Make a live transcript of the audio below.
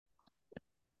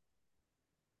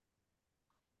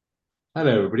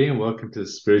Hello, everybody, and welcome to the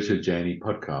Spiritual Journey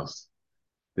podcast.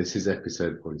 This is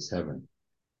episode 47.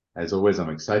 As always, I'm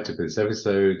excited for this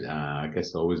episode. I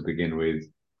guess I always begin with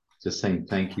just saying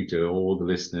thank you to all the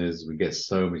listeners. We get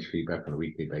so much feedback on a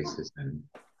weekly basis and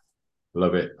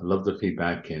love it. I love the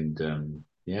feedback and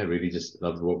yeah, really just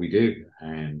love what we do.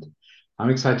 And I'm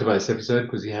excited about this episode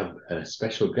because we have a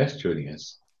special guest joining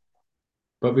us.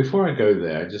 But before I go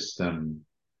there,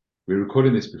 we're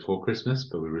recording this before Christmas,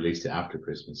 but we released it after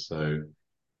Christmas. So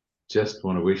just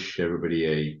want to wish everybody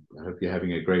I hope you're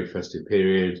having a great festive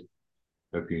period.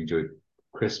 Hope you enjoyed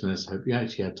Christmas. Hope you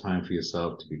actually had time for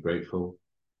yourself to be grateful.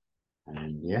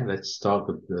 And yeah, let's start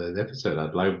the episode.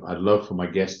 I'd love for my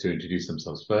guests to introduce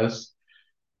themselves first.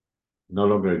 No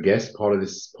longer a guest, part of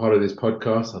this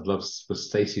podcast. I'd love for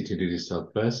Stacey to introduce herself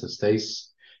first. So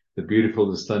Stace, the beautiful,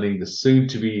 the stunning, the soon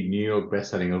to be New York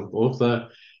bestselling author,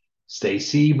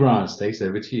 Stacey Branch. Stacey,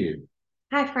 over to you.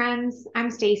 Hi, friends. I'm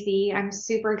Stacy. I'm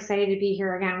super excited to be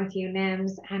here again with you,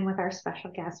 Nims, and with our special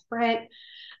guest, Britt.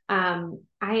 I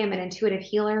am an intuitive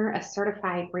healer, a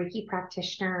certified Reiki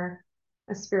practitioner,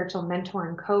 a spiritual mentor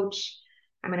and coach.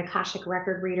 I'm an Akashic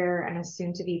record reader and a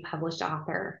soon to be published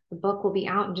author. The book will be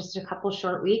out in just a couple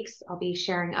short weeks. I'll be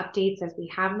sharing updates as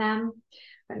we have them.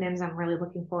 But, Nims, I'm really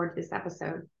looking forward to this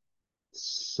episode.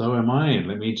 So am I. And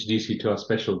let me introduce you to our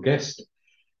special guest.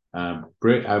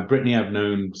 Brittany, I've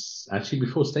known actually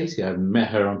before Stacey. I've met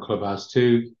her on Clubhouse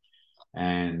too,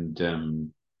 and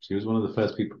she was one of the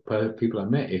first people I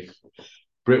met. If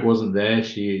Britt wasn't there,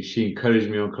 she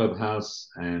encouraged me on Clubhouse,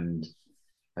 and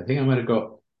I think I might have got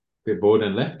a bit bored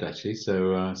and left actually.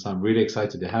 So I'm really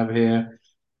excited to have her here.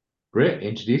 Britt,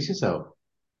 introduce yourself.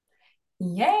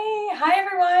 Yay! Hi,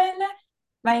 everyone.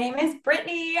 My name is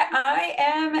Brittany. I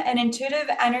am an intuitive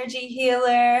energy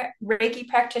healer, Reiki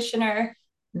practitioner,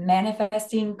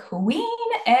 manifesting queen,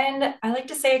 and I like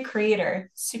to say creator,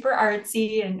 super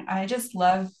artsy, and I just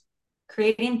love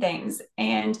creating things.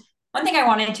 And one thing I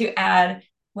wanted to add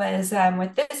was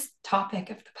with this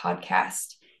topic of the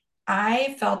podcast,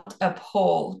 I felt a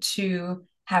pull to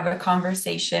have a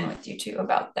conversation with you two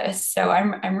about this. So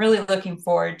I'm really looking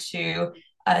forward to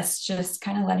us just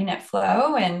kind of letting it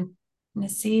flow and to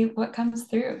see what comes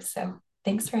through. So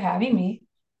thanks for having me.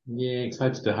 Yeah,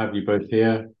 excited to have you both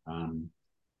here.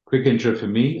 Quick intro for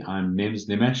me. I'm Nims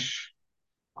Nimesh.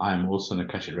 I'm also an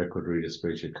Akashic Record reader,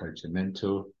 spiritual coach, and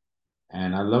mentor.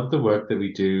 And I love the work that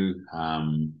we do,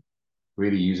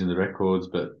 really using the records,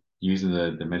 but using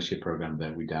the mentorship program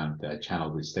that we down that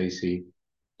channeled with Stacey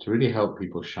to really help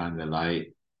people shine their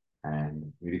light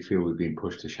and really feel we've been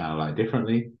pushed to shine a light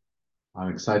differently.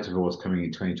 I'm excited for what's coming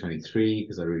in 2023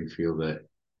 because I really feel that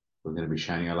we're going to be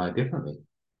shining a light differently.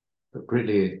 But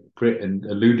Britt and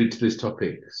alluded to this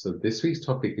topic. So this week's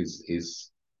topic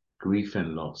is grief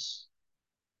and loss.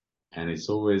 And it's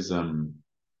always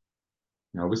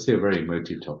obviously a very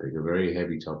emotive topic, a very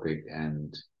heavy topic,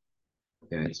 and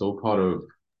it's all part of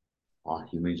our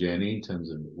human journey in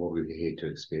terms of what we're here to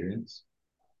experience.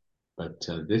 But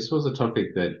this was a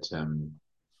topic that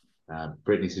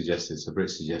Brittany suggested, so Britt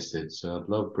suggested. So I'd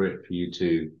love, Britt, for you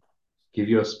to give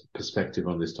your perspective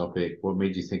on this topic. What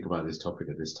made you think about this topic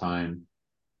at this time?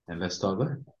 And let's start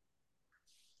there.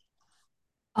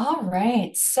 All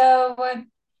right. So,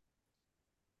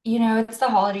 it's the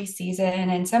holiday season,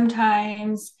 and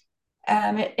sometimes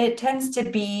it tends to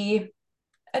be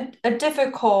a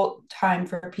difficult time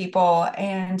for people.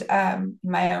 And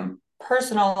my own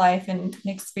personal life and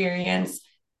experience,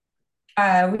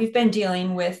 we've been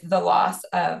dealing with the loss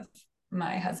of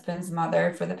my husband's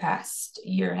mother for the past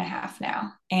year and a half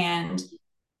now. And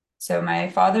so my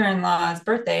father-in-law's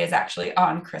birthday is actually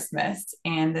on Christmas,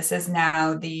 and this is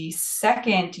now the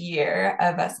second year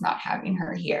of us not having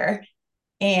her here.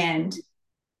 And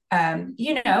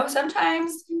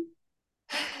sometimes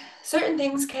certain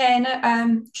things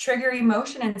can trigger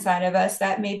emotion inside of us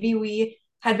that maybe we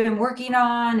had been working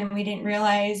on and we didn't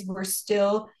realize were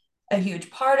still a huge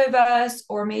part of us,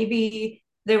 or maybe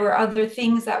there were other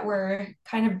things that were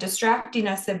kind of distracting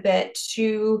us a bit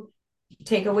to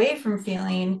take away from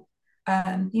feeling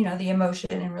the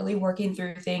emotion and really working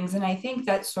through things. And I think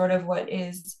that's sort of what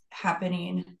is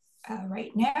happening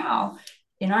right now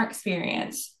in our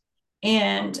experience.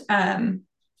 And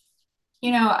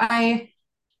I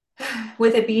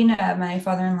with it being my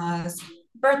father-in-law's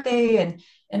birthday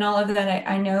and all of that,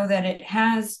 I know that it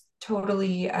has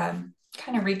totally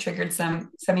kind of re-triggered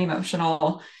some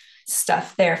emotional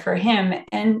stuff there for him,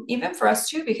 and even for us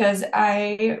too, because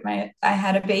I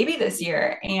had a baby this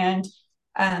year, and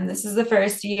this is the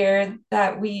first year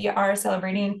that we are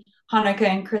celebrating Hanukkah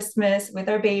and Christmas with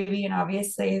our baby, and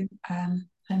obviously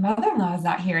my mother-in-law is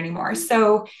not here anymore,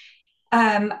 so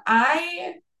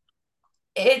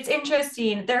It's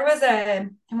interesting. I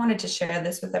wanted to share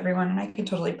this with everyone, and I can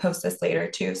totally post this later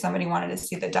too if somebody wanted to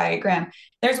see the diagram.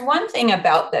 There's one thing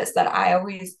about this that I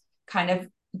always kind of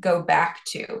go back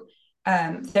to.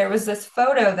 There was this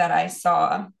photo that I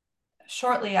saw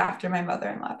shortly after my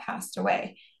mother-in-law passed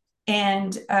away,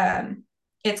 and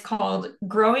it's called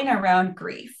Growing Around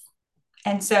Grief.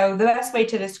 And so the best way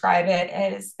to describe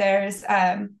it is there's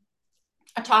a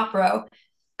top row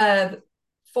of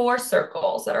 4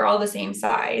 circles that are all the same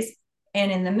size.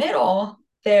 And in the middle,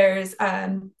 there's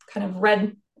kind of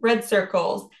red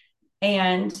circles.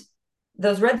 And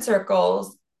those red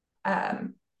circles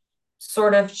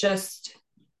sort of just,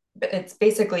 it's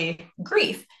basically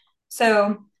grief.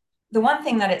 So the one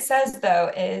thing that it says,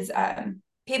 though, is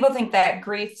people think that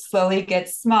grief slowly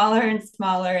gets smaller and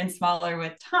smaller and smaller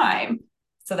with time.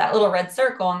 So that little red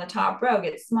circle on the top row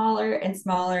gets smaller and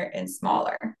smaller and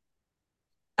smaller.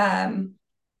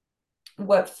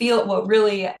 What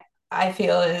really I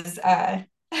feel is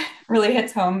really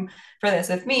hits home for this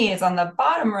with me is on the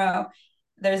bottom row,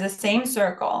 there's the same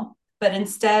circle, but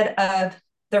instead of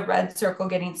the red circle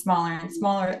getting smaller and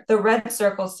smaller, the red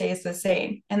circle stays the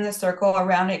same, and the circle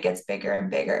around it gets bigger and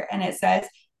bigger. And it says,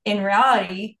 in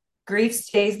reality, grief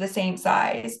stays the same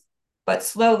size, but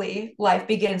slowly life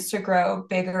begins to grow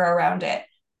bigger around it.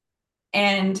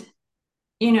 And,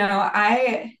 you know,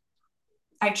 I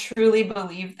truly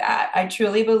believe that. I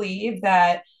truly believe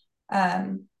that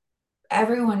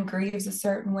everyone grieves a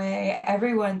certain way.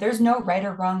 There's no right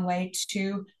or wrong way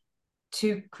to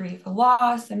grieve a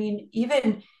loss. I mean,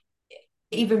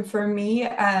 even for me,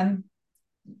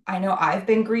 I know I've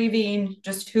been grieving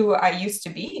just who I used to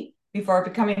be before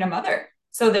becoming a mother.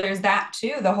 So there's that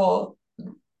too, the whole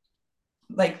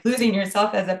like losing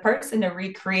yourself as a person to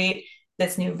recreate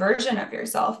this new version of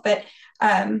yourself. But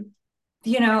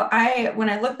you know, when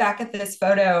I look back at this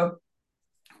photo,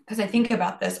 because I think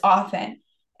about this often,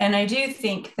 and I do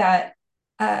think that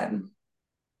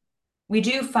we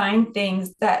do find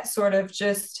things that sort of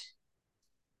just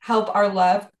help our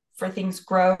love for things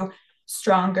grow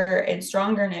stronger and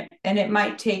stronger, and it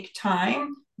might take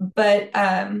time, but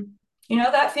you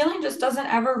know, that feeling just doesn't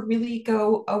ever really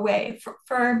go away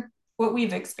for what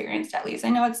we've experienced, at least. I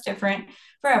know it's different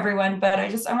for everyone, but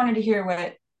I wanted to hear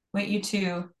what you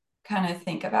two kind of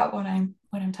think about what I'm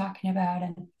talking about,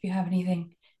 and if you have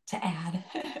anything to add.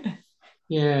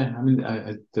 Yeah, I mean,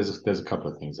 there's a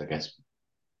couple of things, I guess.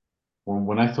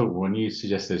 When you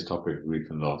suggest this topic of grief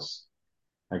and loss,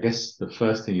 I guess the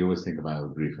first thing you always think about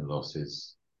with grief and loss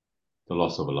is the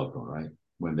loss of a loved one, right?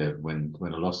 When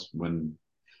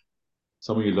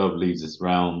someone you love leaves this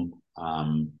realm,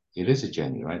 it is a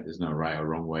journey, right? There's no right or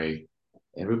wrong way.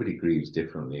 Everybody grieves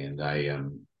differently, and I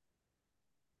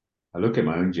look at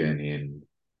my own journey, and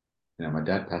you know, my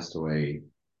dad passed away.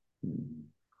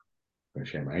 I'm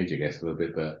share my age, I guess, a little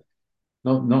bit, but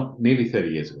not nearly 30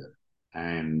 years ago,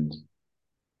 and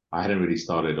I hadn't really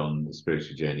started on the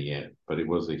spiritual journey yet, but it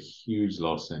was a huge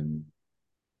loss. And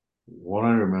what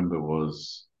I remember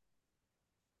was,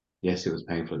 yes, it was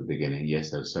painful at the beginning.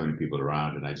 Yes, there were so many people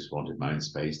around, and I just wanted my own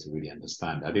space to really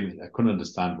understand. I couldn't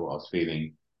understand what I was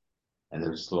feeling, and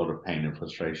there was just a lot of pain and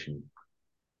frustration.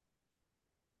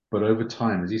 But over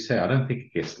time, as you say, I don't think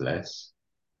it gets less.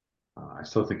 I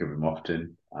still think of him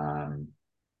often.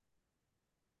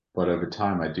 But over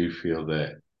time, I do feel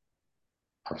that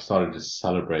I've started to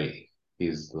celebrate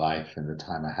his life and the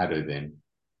time I had with him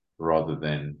rather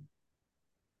than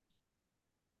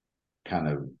kind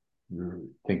of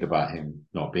think about him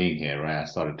not being here, right? I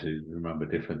started to remember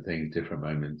different things, different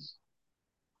moments.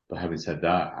 But having said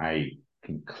that, I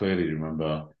can clearly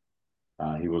remember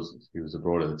he was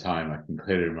abroad at the time. I can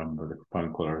clearly remember the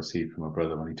phone call I received from my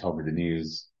brother when he told me the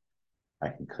news. I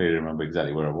can clearly remember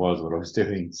exactly where I was, what I was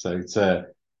doing. So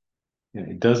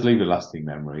it does leave a lasting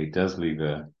memory. It does leave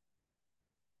and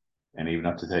even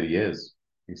after 30 years,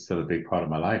 he's still a big part of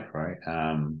my life, right?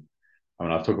 I mean,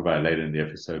 I'll talk about it later in the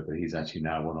episode, but he's actually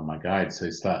now one of my guides. So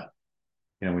it's that,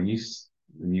 you know, when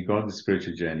you go on the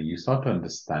spiritual journey, you start to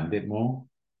understand it more.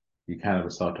 You kind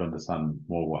of start to understand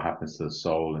more what happens to the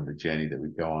soul and the journey that we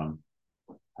go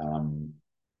on.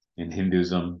 In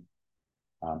Hinduism,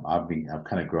 I've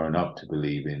kind of grown up to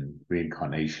believe in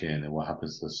reincarnation and what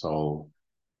happens to the soul.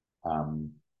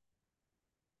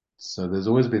 So there's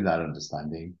always been that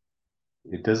understanding.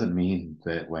 It doesn't mean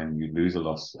that when you lose a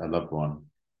loved one,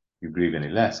 you grieve any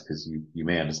less, because you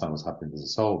may understand what's happening to the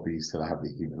soul, but you still have the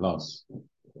human loss.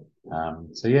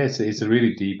 So yeah, it's a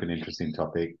really deep and interesting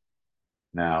topic.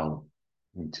 Now,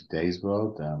 in today's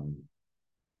world,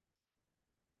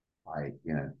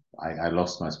 I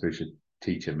lost my spiritual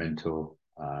teacher, mentor,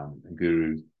 and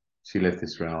guru She left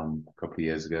this realm a couple of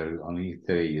years ago, only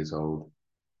 30 years old.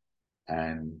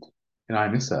 And, I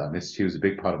miss her. She was a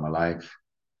big part of my life.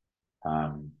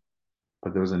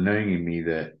 But there was a knowing in me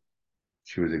that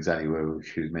she was exactly where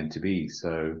she was meant to be.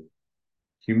 So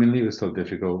humanly, it was still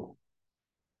difficult.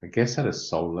 I guess at a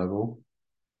soul level,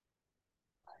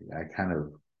 I kind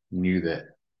of knew that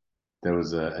there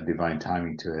was a divine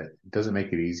timing to it. It doesn't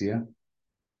make it easier.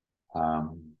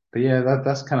 But yeah,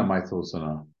 that's kind of my thoughts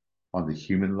on the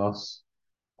human loss,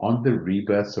 on the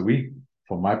rebirth. So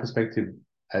from my perspective,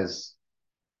 as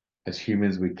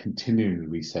humans, we continue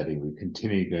resetting, we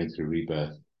continue going through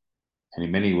rebirth, and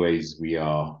in many ways, we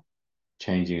are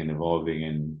changing and evolving,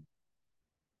 and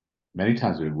many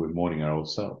times we're mourning our old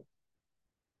self.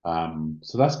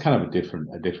 So that's kind of a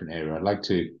different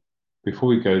area. Before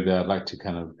we go there, I'd like to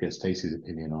kind of get Stacey's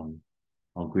opinion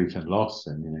on grief and loss,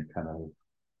 and kind of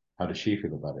how does she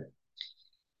feel about it?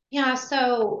 Yeah,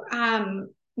 so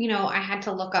I had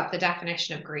to look up the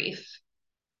definition of grief,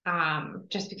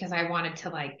 just because I wanted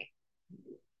to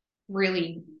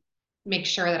really make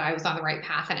sure that I was on the right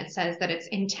path. And it says that it's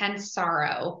intense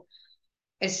sorrow,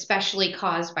 especially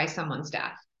caused by someone's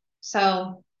death.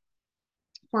 So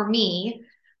for me,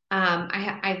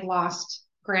 I've lost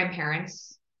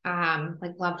grandparents,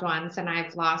 like loved ones, and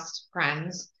I've lost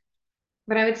friends.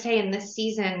 But I would say in this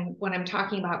season, when I'm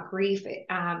talking about grief,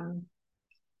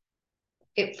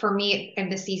 for me in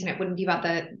this season, it wouldn't be about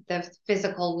the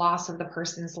physical loss of the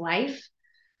person's life,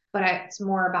 but it's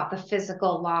more about the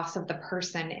physical loss of the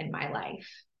person in my life.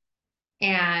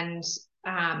 And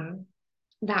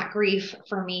that grief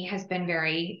for me has been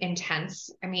very intense.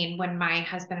 I mean, when my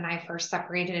husband and I first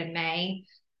separated in May,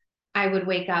 I would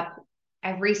wake up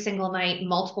every single night,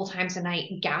 multiple times a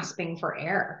night, gasping for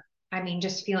air. I mean,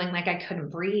 just feeling like I couldn't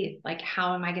breathe. Like,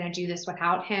 how am I going to do this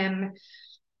without him?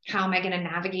 How am I going to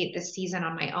navigate this season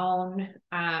on my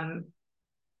own?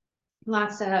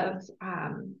 Lots of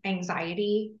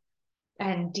anxiety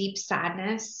and deep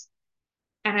sadness.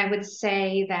 And I would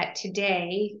say that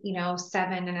today,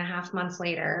 7.5 months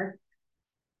later,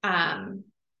 the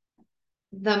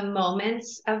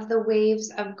moments of the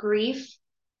waves of grief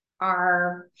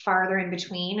are farther in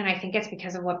between. And I think it's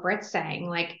because of what Britt's saying.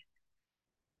 Like,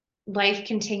 life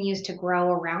continues to grow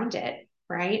around it,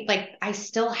 right? Like, I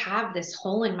still have this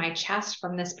hole in my chest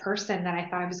from this person that I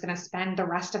thought I was going to spend the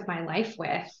rest of my life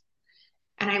with.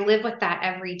 And I live with that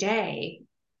every day.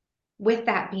 With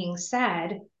that being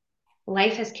said,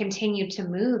 life has continued to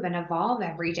move and evolve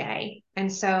every day.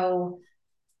 And so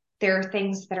there are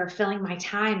things that are filling my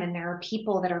time, and there are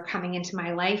people that are coming into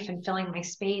my life and filling my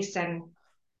space. And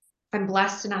I'm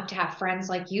blessed enough to have friends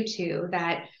like you two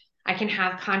that I can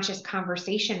have conscious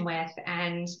conversation with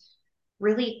and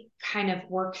really kind of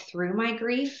work through my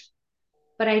grief.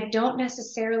 But I don't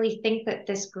necessarily think that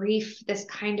this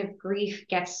kind of grief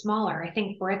gets smaller. I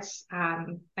think Britt's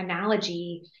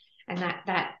analogy and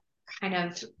that kind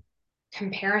of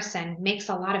comparison makes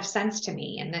a lot of sense to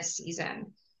me in this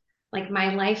season. Like,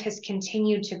 my life has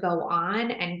continued to go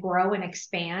on and grow and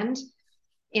expand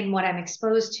in what I'm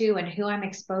exposed to and who I'm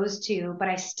exposed to, but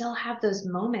I still have those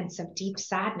moments of deep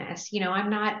sadness. I'm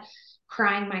not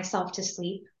crying myself to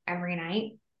sleep every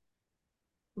night,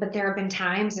 but there have been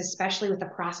times, especially with the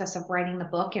process of writing the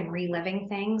book and reliving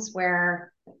things,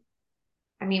 where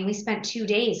we spent 2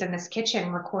 days in this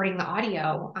kitchen recording the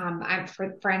audio.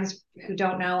 For friends who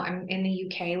don't know, I'm in the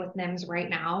UK with NIMS right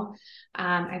now.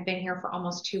 I've been here for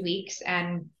almost 2 weeks,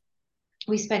 and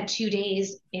we spent 2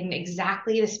 days in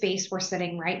exactly the space we're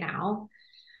sitting right now,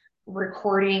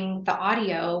 recording the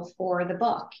audio for the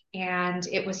book. And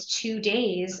it was 2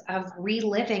 days of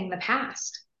reliving the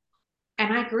past.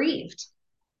 And I grieved.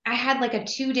 I had like a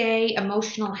 2-day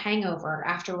emotional hangover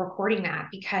after recording that,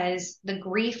 because the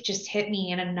grief just hit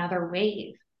me in another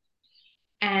wave.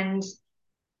 And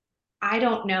I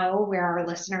don't know where our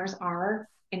listeners are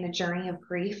in the journey of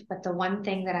grief, but the one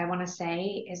thing that I want to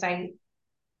say is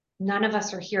none of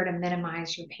us are here to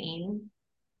minimize your pain.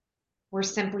 We're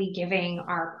simply giving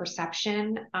our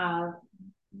perception of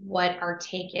what our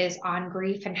take is on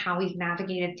grief and how we've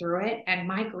navigated through it. And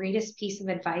my greatest piece of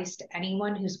advice to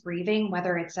anyone who's grieving,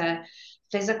 whether it's a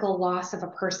physical loss of a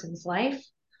person's life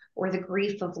or the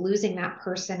grief of losing that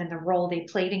person and the role they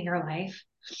played in your life,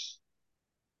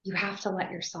 you have to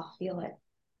let yourself feel it.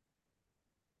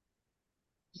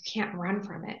 You can't run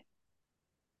from it.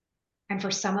 And for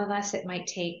some of us, it might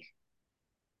take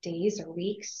days or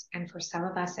weeks. And for some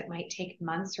of us, it might take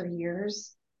months or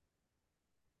years.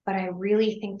 But I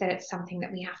really think that it's something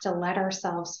that we have to let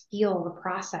ourselves feel the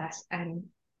process and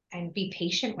be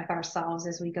patient with ourselves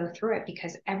as we go through it,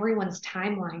 because everyone's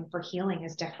timeline for healing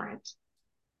is different.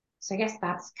 So I guess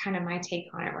that's kind of my take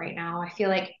on it right now. I feel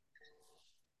like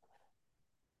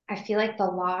the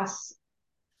loss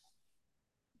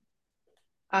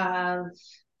of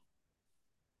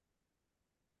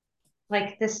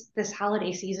like this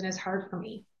holiday season is hard for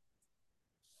me.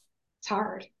 It's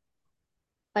hard.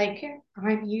 Like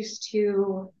I'm used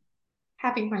to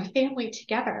having my family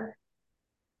together,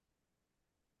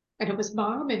 and it was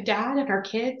mom and dad and our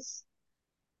kids,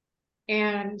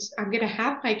 and I'm going to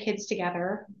have my kids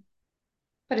together,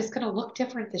 but it's going to look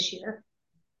different this year,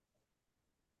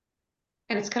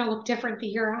 and it's going to look different the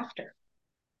year after,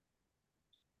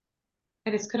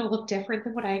 and it's going to look different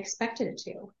than what I expected it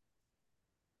to.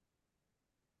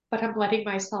 But I'm letting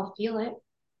myself feel it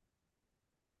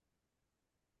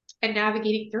and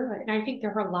navigating through it. And I think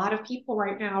there are a lot of people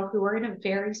right now who are in a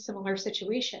very similar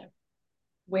situation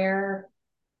where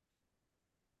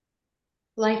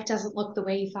life doesn't look the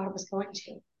way you thought it was going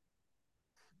to.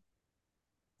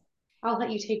 I'll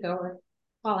let you take over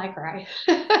while I cry.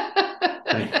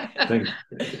 Thank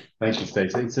you,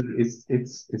 Stacey.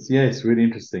 It's really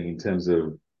interesting in terms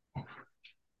of,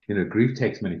 grief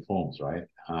takes many forms, right?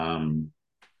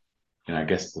 I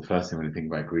guess the first thing when you think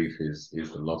about grief is the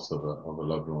loss of a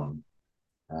loved one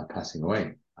passing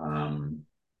away.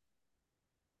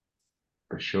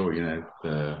 For sure,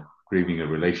 the grieving a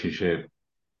relationship,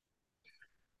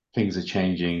 things are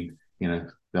changing.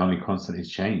 The only constant is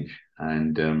change,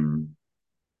 and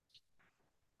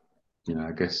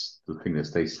I guess the thing that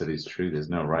Stacey said is true. There's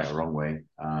no right or wrong way,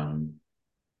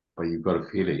 but you've got to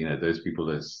feel it. Those people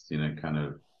that's kind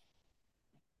of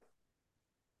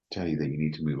tell you that you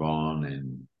need to move on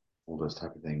and all those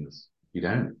type of things. You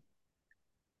don't.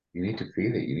 You need to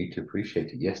feel it. You need to appreciate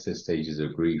it. Yes, there's stages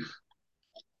of grief,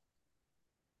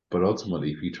 but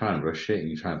ultimately, if you try and rush it and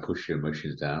you try and push your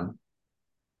emotions down,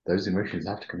 those emotions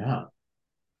have to come out.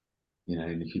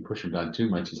 And if you push them down too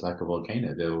much, it's like a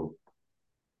volcano.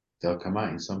 They'll come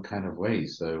out in some kind of way.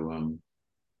 So,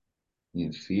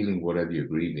 feeling whatever you're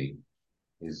grieving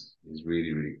is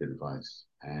really, really good advice.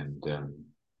 And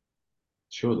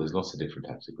sure, there's lots of different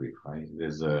types of grief, right?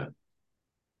 There's a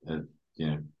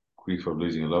grief of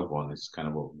losing a loved one. It's kind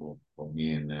of what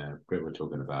me and Britt were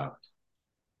talking about.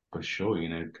 But sure,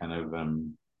 kind of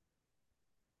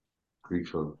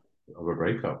grief of a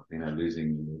breakup.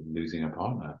 Losing a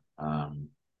partner.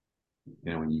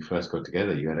 When you first got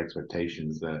together, you had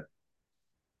expectations that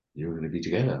you were going to be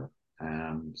together.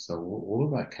 So all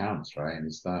of that counts, right? And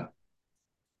it's that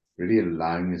really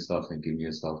allowing yourself and giving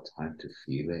yourself time to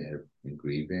feel it and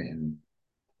grieve it and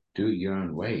do it your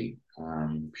own way.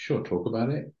 Sure, talk about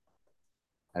it.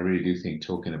 I really do think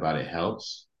talking about it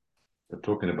helps, but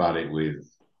talking about it with,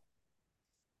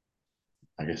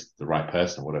 I guess, the right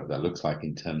person, whatever that looks like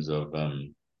in terms of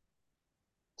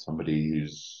somebody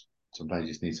who's sometimes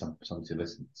you just need somebody to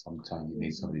listen. Sometimes you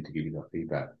need somebody to give you that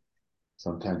feedback.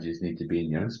 Sometimes you just need to be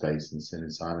in your own space and sit in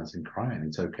silence and cry, and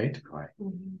it's okay to cry.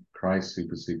 Mm-hmm. Cry is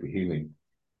super, super healing.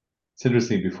 It's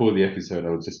interesting. Before the episode, I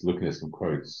was just looking at some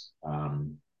quotes.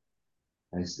 And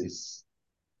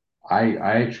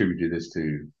I attribute this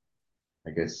to,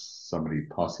 I guess, somebody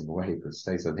passing away. But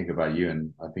Stacey, I think about you,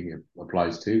 and I think it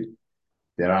applies too.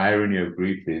 The irony of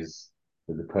grief is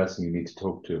that the person you need to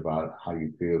talk to about how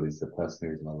you feel is the person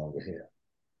who is no longer here.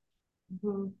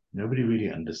 Mm-hmm. Nobody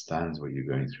really understands what you're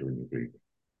going through when you're grieving.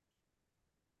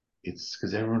 It's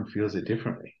because everyone feels it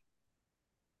differently.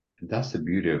 And that's the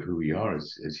beauty of who we are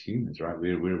as humans, right?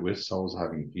 We're souls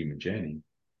having a human journey,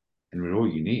 and we're all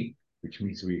unique, which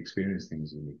means we experience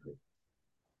things uniquely.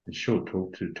 And sure,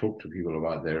 talk to people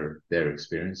about their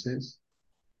experiences,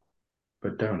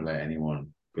 but don't let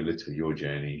anyone belittle your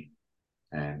journey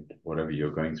and whatever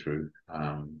you're going through,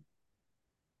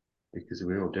 because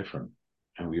we're all different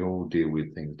and we all deal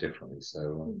with things differently.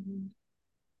 So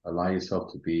allow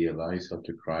yourself to be, allow yourself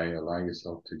to cry, allow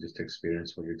yourself to just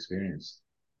experience what you experience.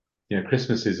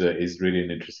 Christmas is really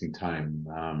an interesting time.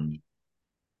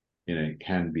 It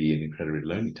can be an incredibly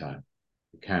lonely time.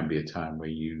 It can be a time where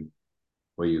you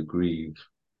grieve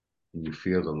and you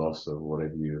feel the loss of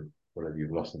whatever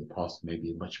you've lost in the past,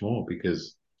 maybe much more,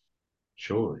 because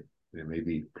sure,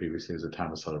 maybe previously was a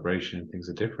time of celebration and things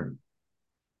are different.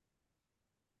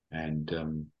 And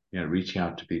reaching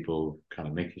out to people, kind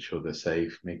of making sure they're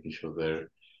safe, making sure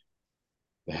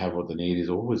they have what they need is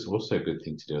always also a good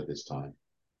thing to do at this time.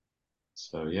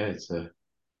 So yeah, it's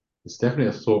definitely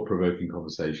a thought-provoking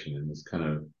conversation, and it's kind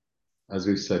of, as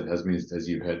we've said, as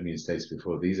you've heard me and Stacey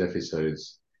before, these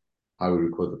episodes, how we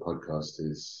record the podcast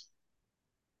is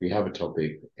we have a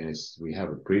topic and we have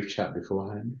a brief chat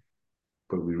beforehand,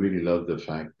 but we really love the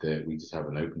fact that we just have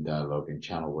an open dialogue and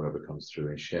channel whatever comes through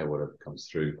and share whatever comes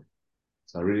through.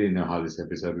 So I really didn't know how this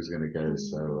episode was going to go.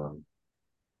 So,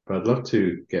 but I'd love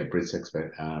to get Brit's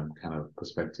kind of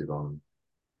perspective on,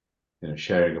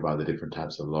 sharing about the different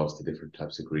types of loss, the different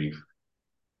types of grief,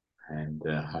 and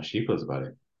how she feels about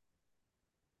it.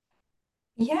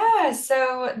 Yeah,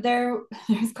 so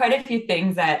there's quite a few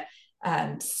things that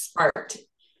sparked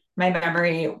my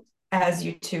memory as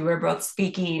you two were both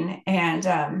speaking, and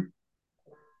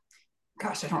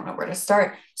gosh, I don't know where to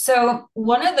start. So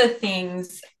one of the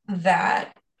things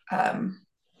that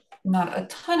not a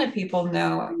ton of people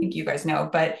know, I think you guys know,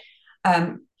 but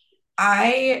um,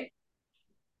 I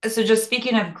so just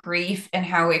speaking of grief and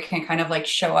how it can kind of like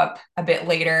show up a bit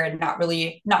later and not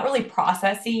really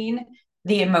processing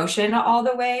the emotion all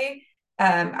the way.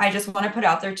 I just want to put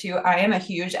out there too, I am a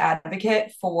huge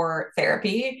advocate for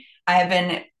therapy. I have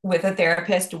been with a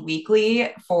therapist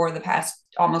weekly for the past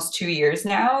almost 2 years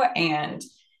now, and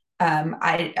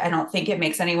I don't think it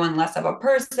makes anyone less of a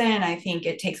person. I think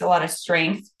it takes a lot of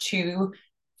strength to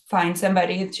find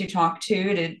somebody to talk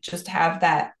to just have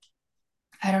that.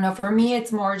 I don't know. For me,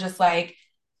 it's more just like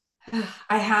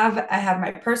I have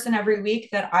my person every week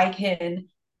that I can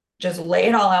just lay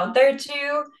it all out there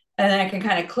to, and then I can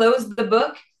kind of close the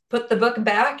book, put the book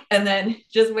back, and then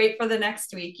just wait for the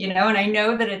next week, And I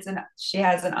know that she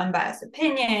has an unbiased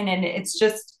opinion, and it's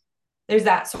just there's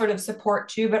that sort of support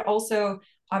too, but also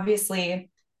obviously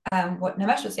what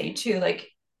Nimesh was saying too, like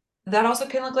that also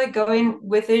can look like going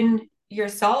within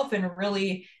yourself and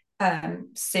really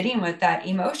sitting with that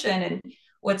emotion. And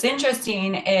what's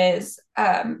interesting is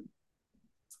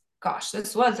gosh,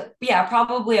 this was, yeah,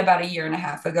 probably about a year and a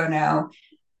half ago now.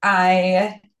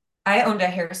 I owned a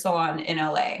hair salon in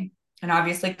LA, and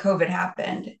obviously COVID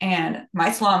happened, and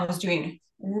my salon was doing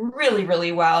really,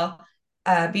 really well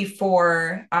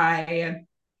before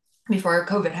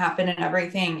COVID happened and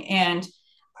everything. And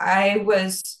I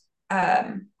was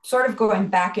sort of going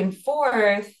back and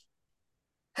forth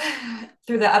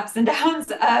through the ups and downs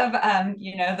of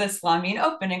the salon being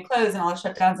open and closed and all the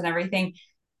shutdowns and everything.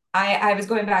 I was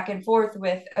going back and forth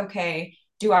with, okay,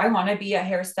 do I want to be a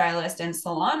hairstylist and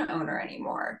salon owner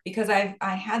anymore? Because I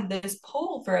had this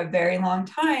pull for a very long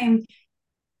time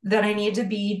that I need to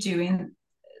be doing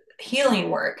healing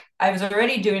work. I was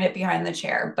already doing it behind the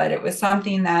chair, but it was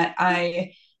something that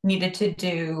I needed to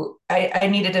do. I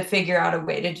needed to figure out a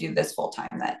way to do this full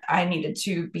time, that I needed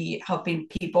to be helping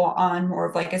people on more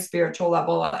of like a spiritual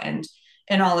level and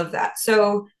all of that.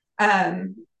 So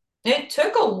it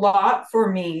took a lot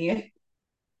for me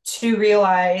to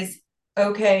realize,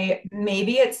 okay,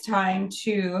 maybe it's time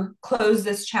to close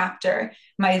this chapter.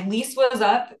 My lease was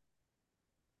up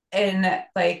in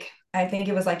like, I think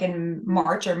it was like in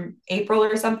March or April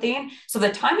or something. So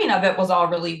the timing of it was all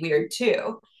really weird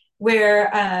too, where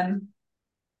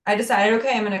I decided,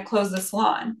 okay, I'm going to close the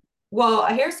salon. Well, a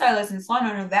hairstylist and salon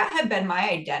owner, that had been my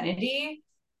identity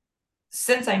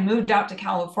since I moved out to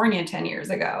California 10 years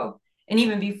ago. And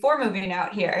even before moving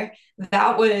out here,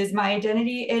 that was my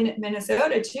identity in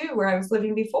Minnesota too, where I was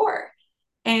living before.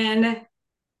 And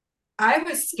I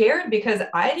was scared because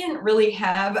I didn't really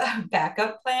have a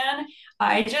backup plan.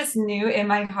 I just knew in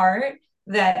my heart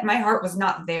that my heart was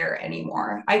not there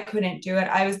anymore. I couldn't do it.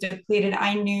 I was depleted.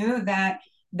 I knew that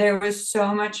there was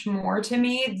so much more to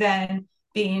me than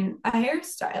being a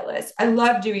hairstylist. I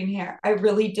love doing hair. I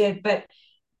really did. But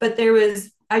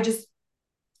I just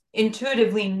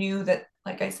intuitively knew that,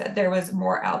 like I said, there was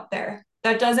more out there.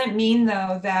 That doesn't mean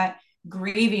though that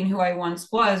grieving who I once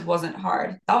was wasn't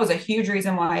hard. That was a huge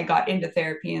reason why I got into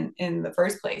therapy in the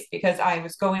first place, because I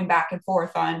was going back and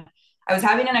forth I was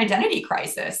having an identity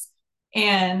crisis.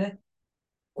 And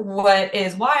what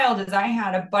is wild is I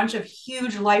had a bunch of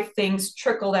huge life things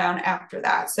trickle down after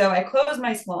that. So I closed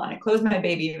my salon, I closed my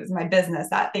baby, it was my business.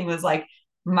 That thing was like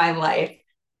my life.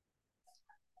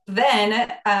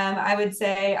 Then I would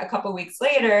say a couple weeks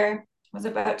later, was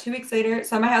about 2 weeks later,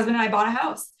 so my husband and I bought a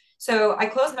house. So I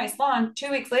closed my salon.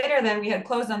 2 weeks later, then we had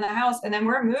closed on the house, and then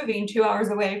we're moving 2 hours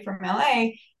away from LA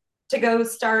to go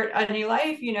start a new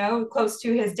life, close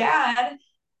to his dad,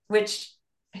 which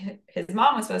his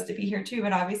mom was supposed to be here too,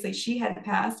 but obviously she had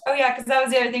passed. Oh yeah, because that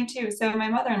was the other thing too. So my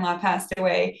mother-in-law passed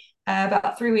away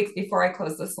about 3 weeks before I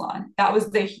closed the salon. That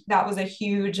was a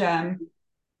huge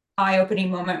eye-opening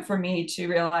moment for me to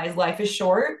realize life is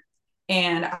short,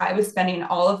 and I was spending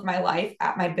all of my life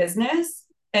at my business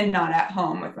and not at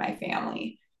home with my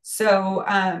family. So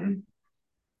I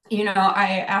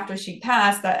after she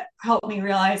passed, that helped me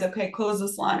realize, okay, close the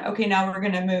salon, okay, now we're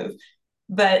going to move.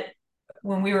 But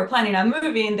when we were planning on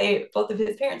moving, both of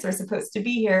his parents are supposed to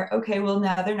be here. Okay, well,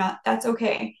 now they're not. That's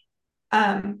okay.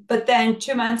 But then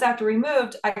 2 months after we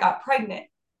moved, I got pregnant.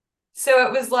 So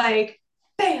it was like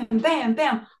bam, bam,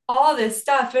 bam, all this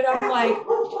stuff. And I'm like,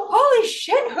 holy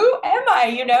shit, who am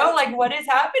I? You know, like what is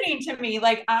happening to me?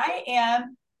 Like I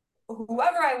am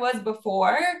whoever I was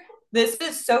before. This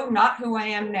is so not who I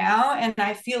am now. And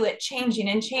I feel it changing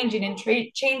and changing and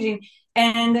changing.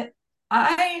 And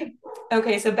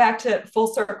okay, so back to full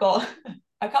circle.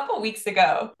 A couple of weeks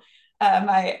ago,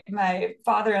 my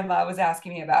father-in-law was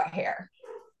asking me about hair.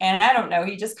 And I don't know,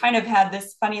 he just kind of had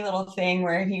this funny little thing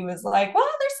where he was like, well,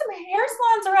 there's some hair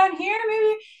salons around here.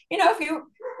 Maybe, if you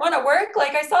want to work,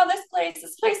 like I saw this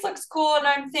place looks cool. And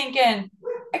I'm thinking,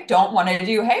 I don't want to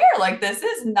do hair. Like this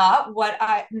is not what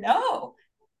I know.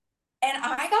 And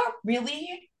I got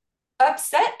really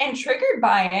upset and triggered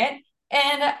by it.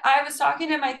 And I was talking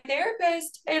to my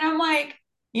therapist and I'm like,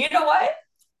 you know what?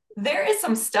 There is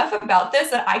some stuff about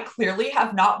this that I clearly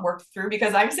have not worked through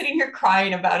because I'm sitting here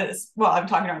crying about it while I'm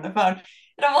talking on the phone.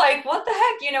 And I'm like, what the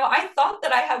heck? I thought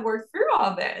that I had worked through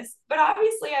all this, but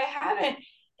obviously I haven't.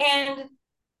 And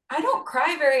I don't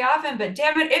cry very often, but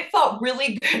damn it, it felt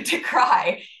really good to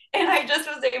cry. And I just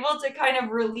was able to kind of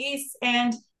release.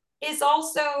 And it's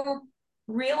also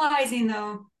realizing,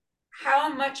 though,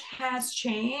 how much has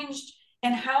changed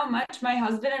and how much my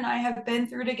husband and I have been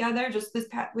through together just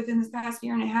within this past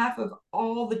year and a half of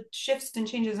all the shifts and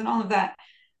changes and all of that,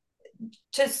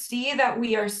 to see that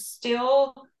we are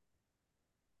still,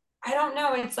 I don't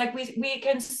know, it's like we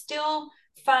can still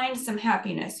find some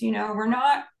happiness. We're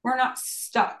not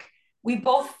stuck. We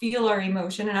both feel our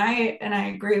emotion, and I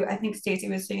agree. I think Stacy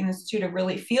was saying this too, to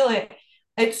really feel it.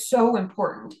 It's so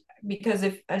important because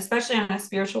if, especially on a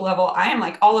spiritual level, I am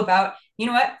like all about, you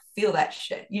know what, feel that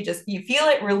shit. You feel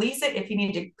it, release it. If you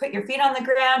need to put your feet on the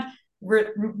ground,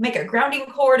 make a grounding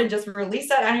cord and just release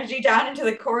that energy down into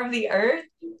the core of the earth,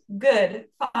 good,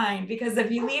 fine. Because if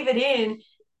you leave it in,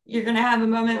 you're going to have a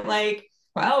moment like,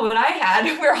 well, what I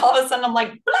had, where all of a sudden I'm like,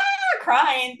 blah,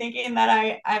 crying, thinking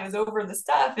that I was over the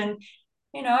stuff. And,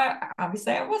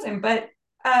 obviously I wasn't. But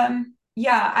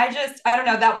yeah, I don't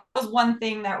know. That was one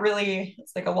thing that really,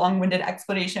 it's like a long winded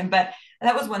explanation, but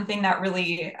that was one thing that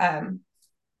really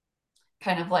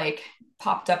kind of like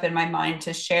popped up in my mind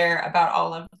to share about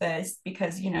all of this,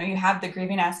 because, you have the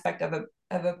grieving aspect of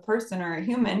a person or a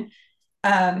human.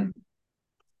 And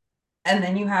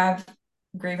then you have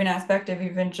grieving aspect of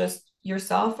even just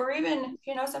yourself, or even,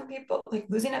 some people like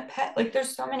losing a pet. Like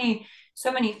there's so many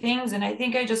things. And I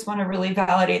think I just want to really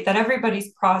validate that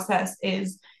everybody's process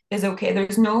is okay.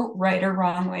 There's no right or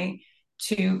wrong way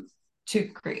to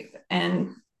grieve.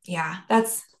 And yeah, I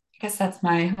guess that's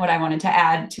what I wanted to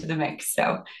add to the mix.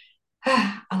 So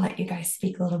I'll let you guys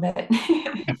speak a little bit.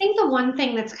 I think the one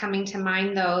thing that's coming to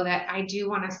mind, though, that I do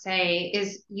want to say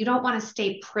is you don't want to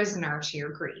stay prisoner to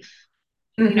your grief.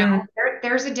 Mm-hmm.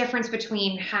 There's a difference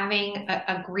between having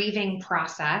a grieving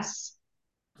process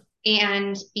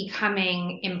and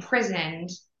becoming imprisoned,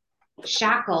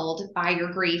 shackled by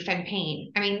your grief and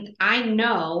pain. I mean, I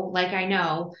know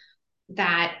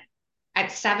that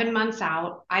at 7 months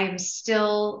out, I am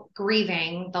still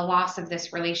grieving the loss of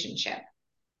this relationship.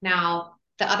 Now,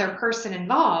 the other person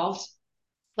involved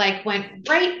like went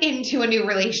right into a new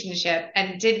relationship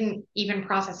and didn't even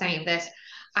process any of this.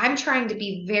 I'm trying to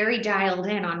be very dialed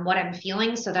in on what I'm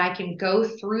feeling so that I can go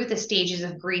through the stages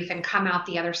of grief and come out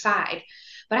the other side.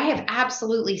 But I have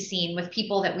absolutely seen with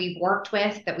people that we've worked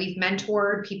with, that we've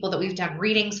mentored, people that we've done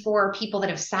readings for, people that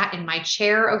have sat in my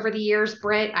chair over the years,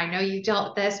 Britt, I know you've dealt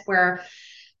with this, where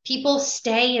people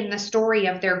stay in the story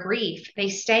of their grief. They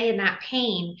stay in that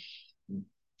pain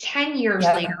 10 years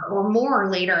Yeah. later or more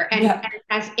later, and, Yeah. and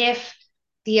as if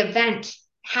the event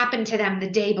happened to them the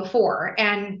day before.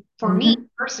 And for Mm-hmm. me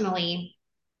personally,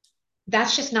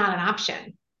 that's just not an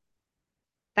option.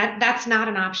 That's not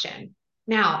an option.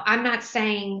 Now, I'm not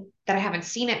saying that I haven't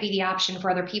seen it be the option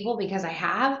for other people, because I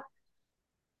have,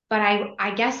 but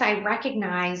I guess I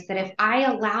recognize that if I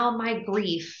allow my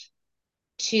grief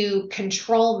to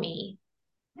control me,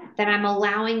 then I'm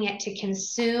allowing it to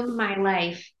consume my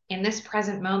life in this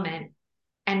present moment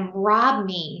and rob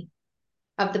me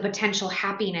of the potential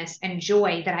happiness and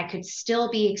joy that I could still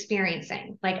be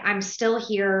experiencing. Like I'm still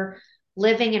here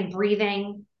living and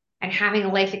breathing and having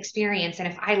a life experience. And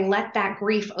if I let that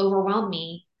grief overwhelm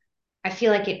me, I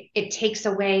feel like it takes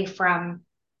away from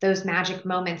those magic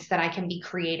moments that I can be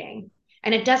creating.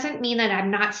 And it doesn't mean that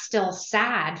I'm not still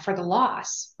sad for the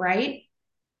loss, right?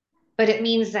 But it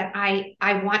means that I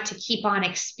want to keep on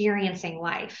experiencing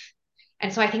life.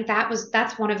 And so I think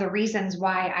that's one of the reasons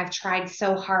why I've tried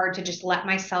so hard to just let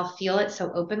myself feel it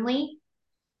so openly,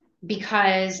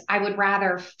 because I would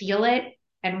rather feel it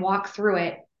and walk through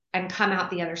it and come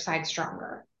out the other side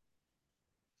stronger.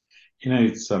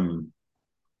 It's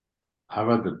I've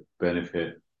had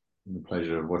benefit and the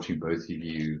pleasure of watching both of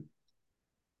you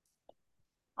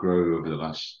grow over the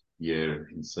last year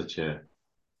in such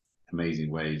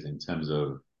amazing ways in terms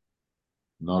of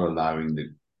not allowing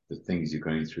the things you're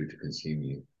going through to consume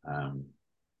you.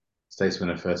 Stacey, when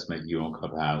I first met you on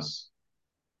Clubhouse,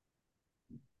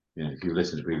 if you've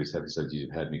listened to previous episodes,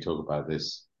 you've heard me talk about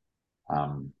this. I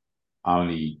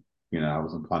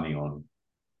wasn't planning on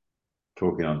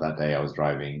talking on that day. I was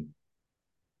driving,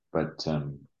 but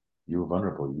you were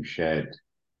vulnerable. You shared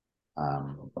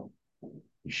part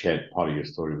of your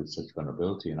story with such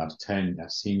vulnerability, and I've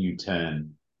seen you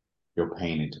turn your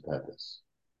pain into purpose.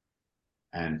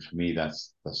 And for me,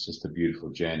 that's just a beautiful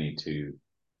journey to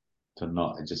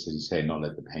not, just as you say, not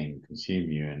let the pain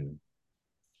consume you. And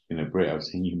Britt, I've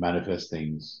seen you manifest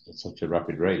things at such a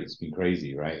rapid rate. It's been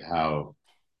crazy, right? How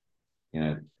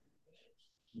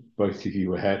both of you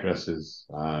were hairdressers,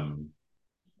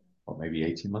 maybe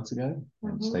 18 months ago,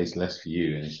 and Stacey less for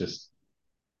you. And it's just,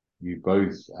 you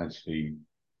both actually,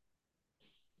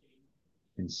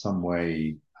 in some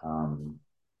way,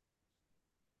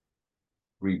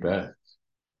 rebirthed.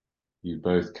 You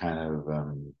both kind of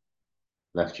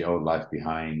left your old life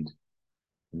behind.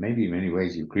 Maybe in many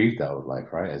ways you've grieved that old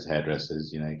life, right? As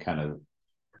hairdressers,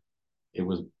 it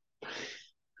was,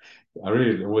 I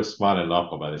really always smile and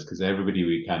laugh about this because everybody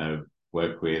we kind of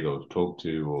work with or talk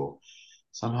to, or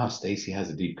somehow Stacey has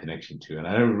a deep connection to, and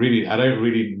I don't really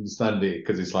understand it,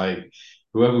 because it's like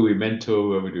whoever we mentor,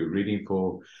 whoever we do reading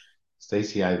for,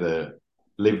 Stacey either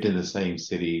lived in the same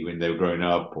city when they were growing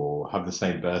up, or have the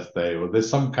same birthday, or there's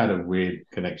some kind of weird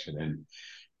connection. And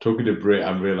talking to Britt,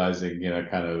 I'm realizing,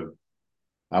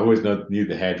 I always knew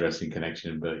the hairdressing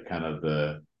connection, but kind of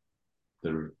the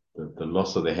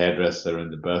loss of the hairdresser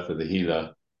and the birth of the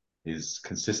healer is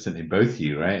consistent in both of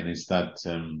you, right? And it's that,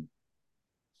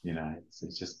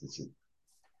 it's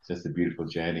just a beautiful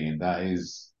journey, and that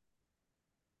is,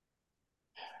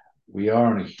 we are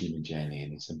on a human journey,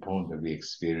 and it's important that we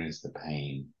experience the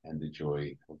pain and the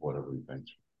joy of whatever we've been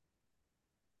through.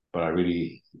 But I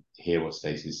really hear what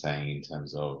Stacey's saying in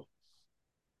terms of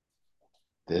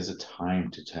there's a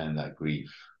time to turn that grief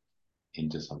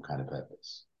into some kind of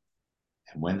purpose.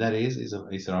 And when that is,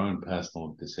 it's our own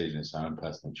personal decision, it's our own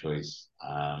personal choice.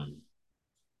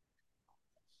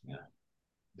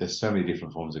 There's so many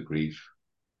different forms of grief.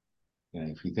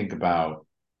 If you think about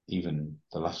even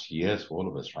the last few years for all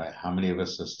of us, right? How many of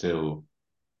us are still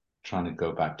trying to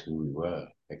go back to who we were,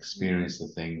 experience the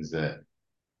things that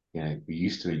we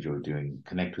used to enjoy doing,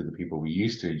 connect with the people we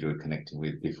used to enjoy connecting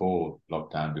with before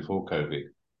lockdown, before COVID.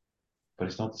 But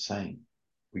it's not the same.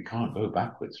 We can't go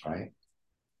backwards, right?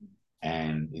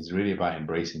 And it's really about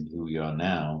embracing who we are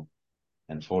now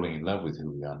and falling in love with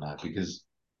who we are now, because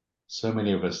so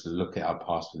many of us look at our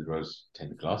past with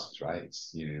rose-tinted glasses, right?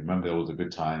 It's, remember all the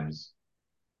good times,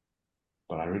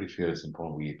 but I really feel it's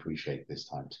important we appreciate this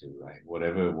time too, right?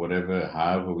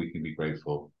 However we can be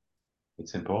grateful,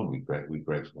 it's important we're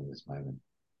grateful in this moment.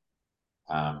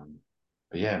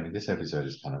 But yeah, I mean, this episode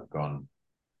has kind of gone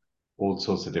all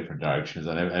sorts of different directions,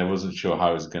 and I wasn't sure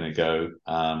how it was going to go.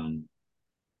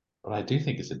 But I do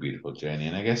think it's a beautiful journey.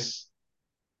 And I guess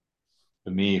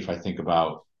for me, if I think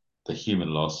about the human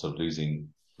loss of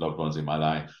losing loved ones in my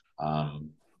life,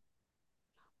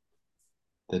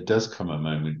 there does come a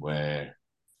moment where,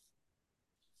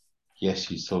 yes,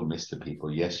 you still miss the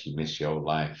people. Yes, you miss your old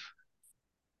life,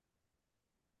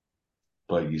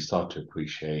 but you start to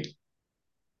appreciate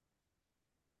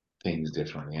things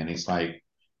differently. And it's like,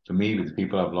 for me, with the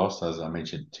people I've lost, as I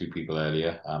mentioned, two people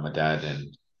earlier, my dad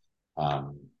and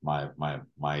my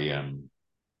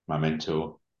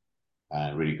mentor,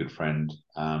 a really good friend.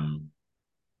 And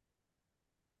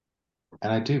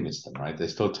I do miss them, right?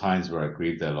 There's still times where I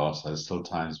grieve their loss. There's still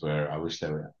times where I wish they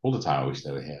were, all the time I wish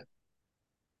they were here.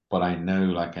 But I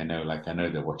know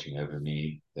they're watching over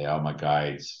me. They are my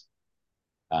guides.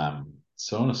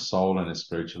 So on a soul and a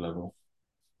spiritual level,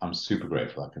 I'm super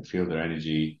grateful. I can feel their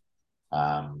energy.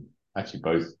 Actually,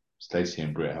 both Stacey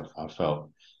and Britt have felt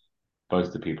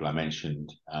both the people I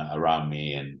mentioned around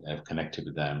me, and have connected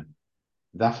with them.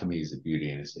 That for me is the beauty,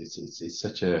 and it's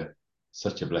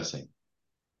such a blessing.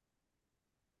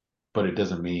 But it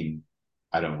doesn't mean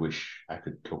I don't wish I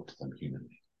could talk to them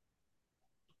humanly.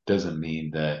 Doesn't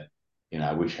mean that,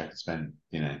 I wish I could spend,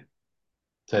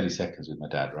 30 seconds with my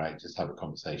dad, right? Just have a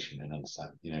conversation and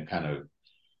understand, kind of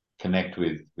connect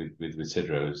with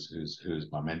Sidra,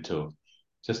 who's my mentor,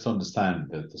 just to understand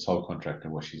the soul contract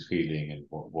and what she's feeling and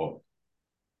what.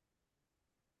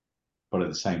 But at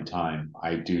the same time,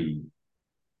 I do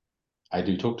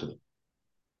talk to them.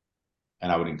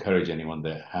 And I would encourage anyone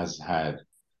that has had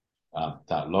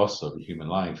that loss of a human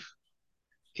life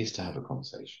is to have a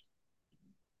conversation,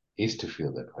 is to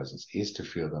feel their presence, is to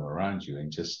feel them around you,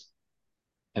 and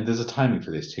there's a timing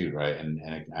for this too, right? And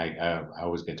I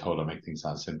always get told I make things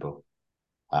sound simple.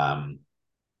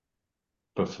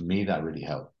 But for me, that really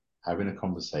helped. Having a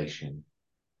conversation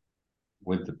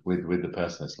with the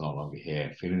person that's no longer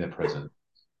here, feeling their presence,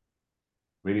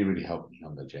 really, really helped me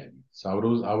on the journey. So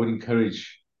I would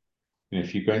encourage,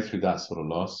 if you're going through that sort of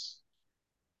loss,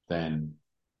 then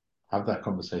have that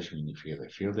conversation when you feel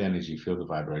it. Feel the energy, feel the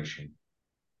vibration,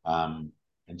 and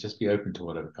just be open to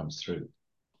whatever comes through.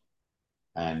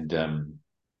 And kind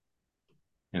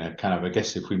of, I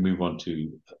guess if we move on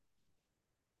to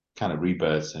kind of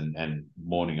rebirths and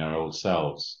mourning our old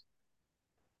selves,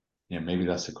 maybe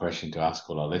that's the question to ask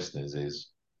all our listeners is,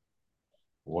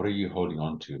 what are you holding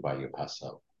on to about your past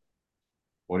self?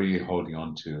 What are you holding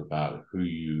on to about who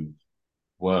you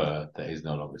were that is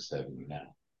no longer serving you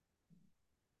now?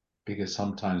 Because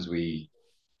sometimes we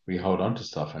hold on to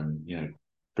stuff, and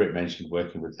Britt mentioned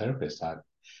working with therapists.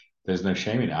 There's no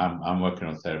shame in it. I'm working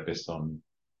on a therapist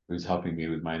who's helping me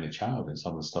with my inner child and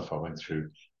some of the stuff I went through.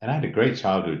 And I had a great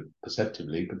childhood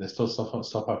perceptively, but there's still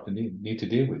stuff I need to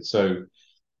deal with. So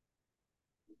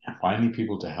finding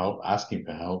people to help, asking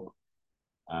for help,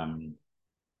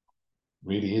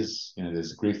 really is,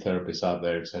 there's grief therapists out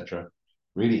there, etc.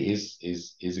 Really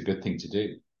is a good thing to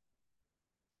do.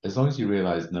 As long as you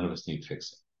realize none of us need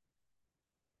fixing.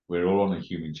 We're all on a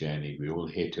human journey. We're all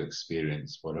here to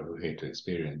experience whatever we're here to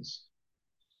experience.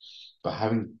 But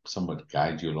having someone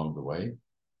guide you along the way,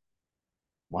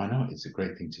 why not? It's a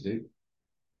great thing to do.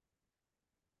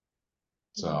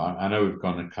 So I know we've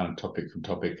gone a kind of topic from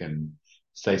topic, and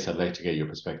Stacey, I'd like to get your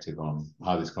perspective on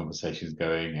how this conversation is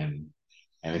going and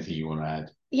anything you want to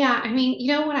add. Yeah, I mean,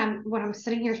 what I'm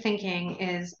sitting here thinking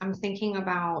is I'm thinking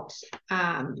about,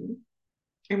 and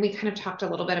we kind of talked a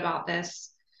little bit about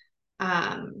this.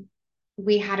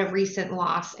 We had a recent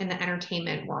loss in the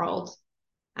entertainment world.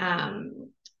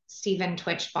 Stephen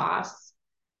Twitch Boss,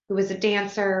 who was a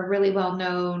dancer, really well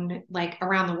known, like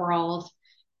around the world.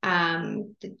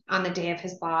 On the day of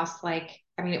his loss,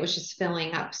 it was just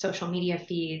filling up social media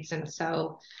feeds. And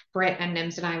so Britt and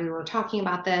Nims and I, we were talking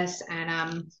about this,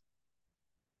 and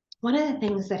one of the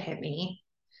things that hit me,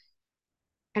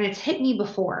 and it's hit me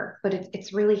before, but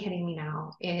it's really hitting me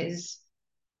now, is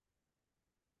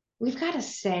we've got to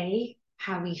say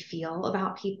how we feel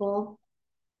about people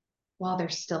while they're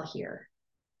still here.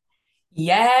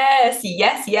 Yes.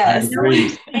 I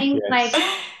agree. Yes. Like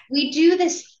we do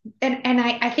this, and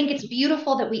I think it's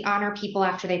beautiful that we honor people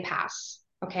after they pass.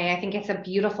 Okay. I think it's a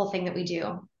beautiful thing that we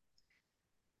do.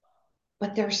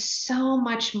 But there's so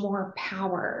much more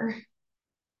power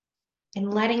in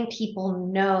letting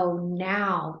people know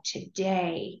now,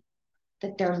 today,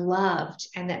 that they're loved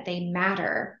and that they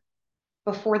matter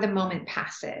before the moment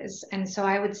passes. And so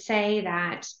I would say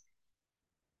that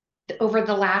over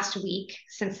the last week,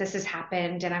 since this has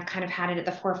happened, and I've kind of had it at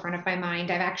the forefront of my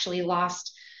mind, I've actually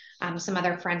lost some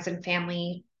other friends and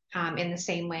family in the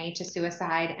same way to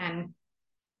suicide. And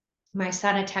my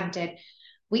son attempted.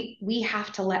 We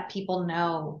have to let people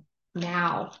know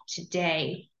now,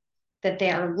 today, that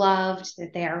they are loved,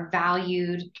 that they are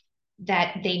valued,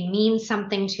 that they mean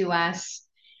something to us.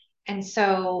 And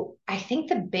so I think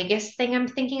the biggest thing I'm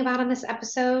thinking about in this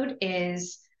episode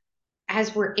is,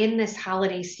 as we're in this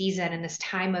holiday season and this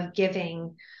time of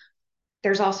giving,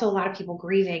 there's also a lot of people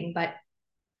grieving, but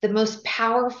the most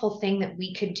powerful thing that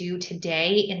we could do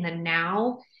today in the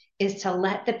now is to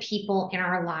let the people in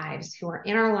our lives who are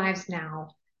in our lives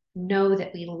now know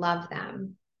that we love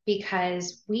them,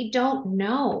 because we don't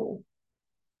know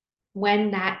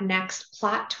when that next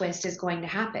plot twist is going to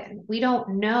happen. We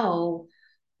don't know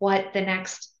what the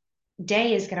next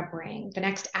day is going to bring, the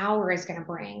next hour is going to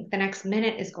bring, the next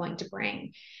minute is going to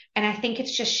bring. And I think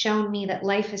it's just shown me that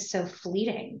life is so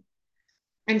fleeting.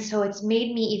 And so it's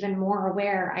made me even more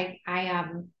aware. I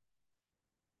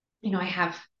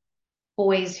have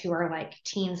boys who are like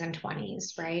teens and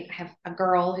 20s, right? I have a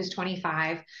girl who's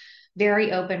 25,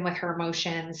 very open with her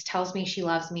emotions, tells me she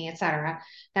loves me, etc.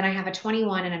 Then I have a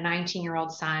 21 and a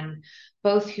 19-year-old son,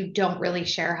 both who don't really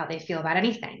share how they feel about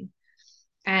anything.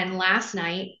 And last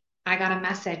night, I got a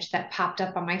message that popped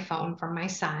up on my phone from my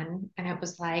son, and it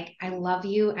was like, I love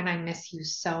you and I miss you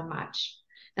so much.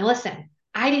 Now, listen,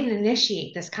 I didn't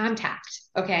initiate this contact,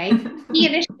 okay? He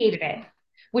initiated it,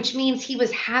 which means he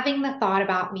was having the thought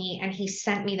about me and he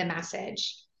sent me the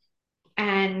message.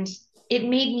 And it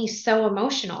made me so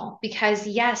emotional because,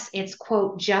 yes, it's,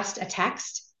 quote, just a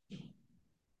text,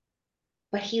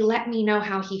 but he let me know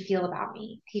how he felt about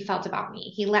me.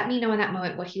 He let me know in that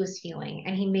moment what he was feeling,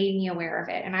 and he made me aware of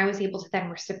it. And I was able to then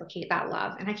reciprocate that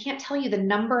love. And I can't tell you the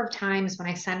number of times when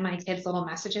I send my kids little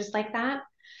messages like that,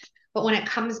 but when it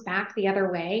comes back the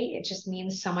other way, it just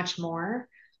means so much more.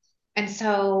 And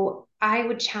so I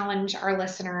would challenge our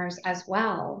listeners as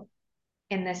well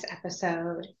in this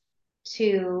episode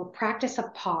to practice a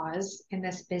pause in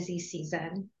this busy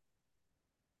season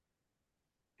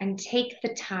and take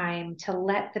the time to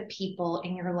let the people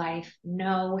in your life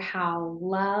know how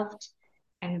loved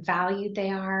and valued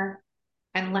they are,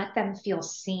 and let them feel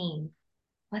seen.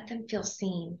 Let them feel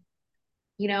seen.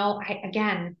 You know,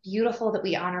 again, beautiful that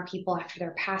we honor people after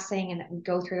their passing and that we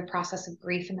go through the process of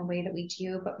grief in the way that we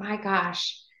do. But my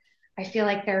gosh, I feel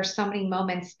like there are so many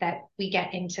moments that we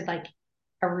get into like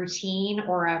a routine,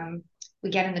 or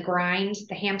we get in the grind,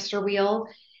 the hamster wheel,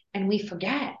 and we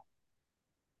forget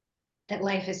that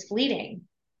life is fleeting.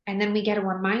 And then we get a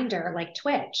reminder like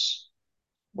Twitch,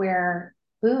 where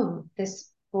boom, this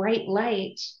bright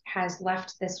light has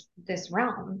left this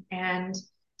realm. And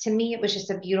to me, it was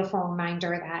just a beautiful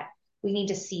reminder that we need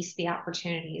to seize the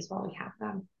opportunities while we have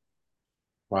them.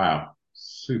 Wow,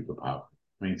 super powerful.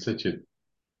 I mean,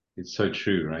 it's so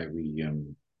true, right? We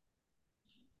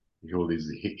hear all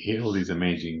these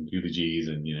amazing eulogies,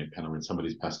 and kind of when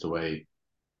somebody's passed away.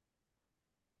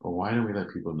 But why don't we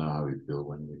let people know how we feel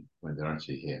when they're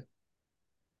actually here?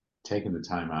 Taking the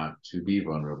time out to be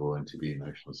vulnerable and to be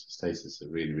emotional. So Stacey, it's a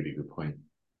really, really good point.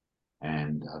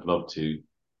 And I'd love to,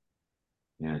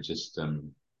 just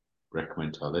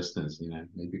recommend to our listeners,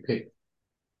 maybe pick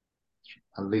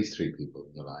at least 3 people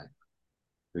in your life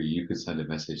who you could send a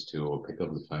message to or pick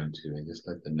up the phone to, and just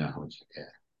let them know how much you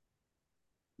care.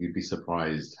 You'd be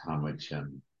surprised how much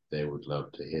they would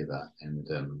love to hear that,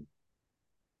 and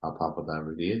how powerful that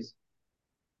really is.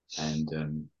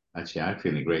 And actually, I'm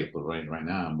feeling grateful right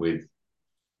now. I'm with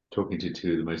talking to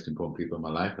 2 of the most important people in my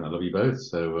life, and I love you both.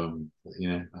 So,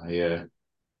 I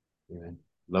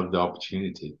love the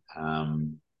opportunity.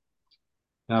 And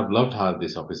I've loved how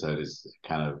this episode has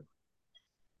kind of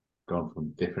gone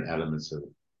from different elements of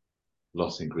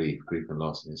loss and grief and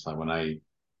loss. And it's like when I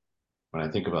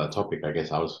think about a topic, I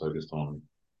guess I was focused on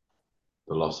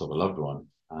the loss of a loved one.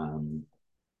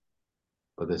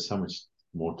 But there's so much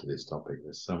more to this topic.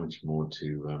 There's so much more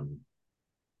to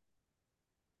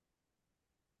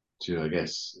I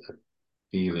guess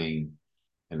feeling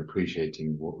and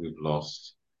appreciating what we've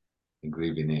lost and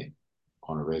grieving it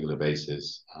on a regular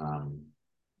basis,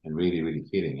 and really, really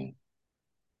feeling it.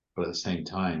 But at the same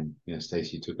time,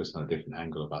 Stacey took us on a different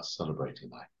angle about celebrating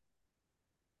life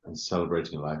and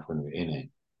celebrating life when we're in it.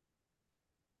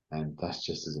 And that's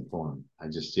just as important.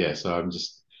 So I'm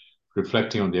just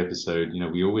reflecting on the episode.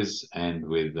 We always end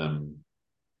with, kind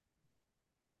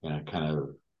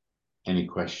of any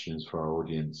questions for our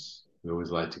audience. We always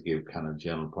like to give kind of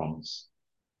general prompts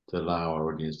to allow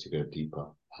our audience to go deeper.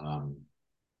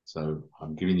 So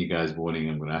I'm giving you guys warning.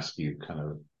 I'm going to ask you kind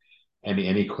of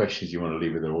any questions you want to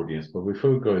leave with the audience. But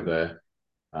before we go there,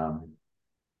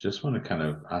 just want to kind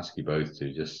of ask you both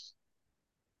to just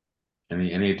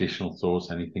any additional thoughts,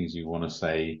 any things you want to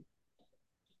say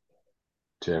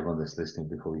to everyone that's listening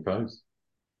before we close.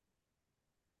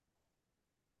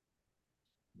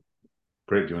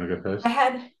 Britt, do you want to go first?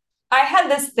 I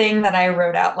had this thing that I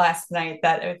wrote out last night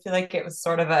that I feel like it was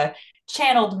sort of a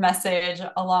channeled message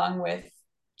along with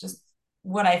just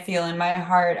what I feel in my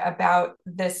heart about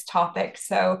this topic.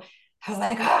 So I was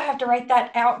like, I have to write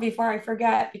that out before I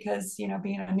forget, because,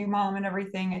 being a new mom and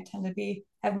everything, I tend to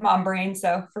have mom brain,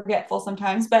 so forgetful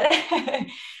sometimes, but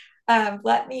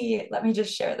let me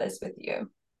just share this with you.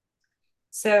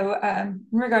 So in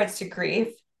regards to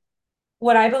grief,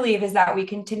 what I believe is that we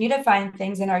continue to find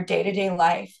things in our day-to-day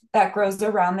life that grows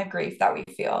around the grief that we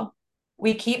feel.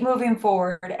 We keep moving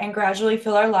forward and gradually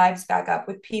fill our lives back up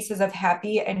with pieces of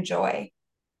happy and joy.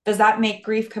 Does that make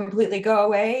grief completely go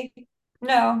away?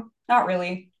 No, not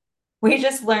really. We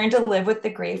just learn to live with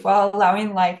the grief while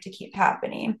allowing life to keep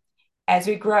happening as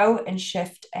we grow and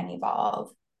shift and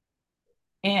evolve.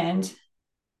 And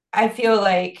I feel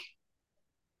like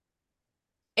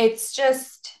it's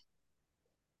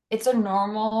a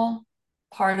normal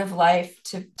part of life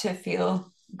to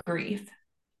feel grief.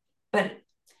 But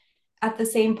at the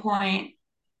same point,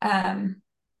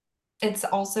 it's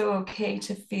also okay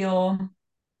to feel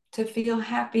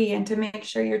happy and to make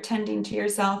sure you're tending to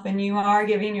yourself and you are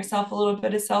giving yourself a little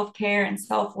bit of self-care and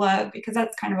self-love, because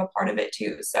that's kind of a part of it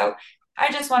too. So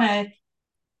I just want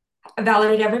to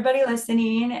validate everybody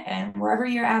listening, and wherever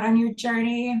you're at on your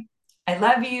journey, I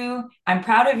love you. I'm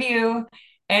proud of you.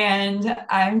 And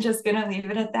I'm just going to leave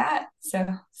it at that. So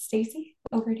Stacey,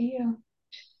 over to you.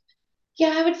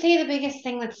 Yeah, I would say the biggest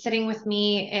thing that's sitting with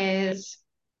me is,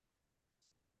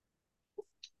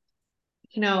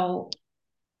 you know,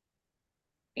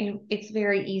 it's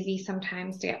very easy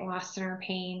sometimes to get lost in our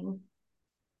pain.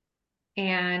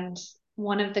 And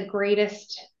one of the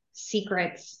greatest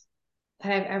secrets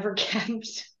that I've ever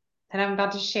kept that I'm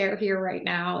about to share here right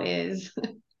now is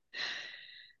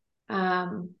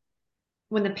um,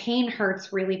 when the pain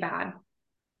hurts really bad.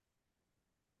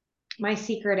 My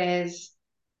secret is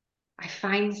I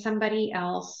find somebody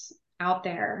else out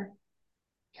there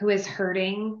who is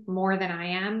hurting more than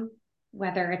I am,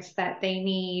 whether it's that they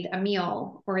need a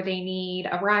meal or they need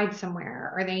a ride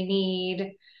somewhere or they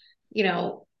need, you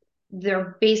know,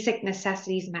 their basic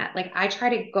necessities met. Like I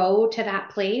try to go to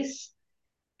that place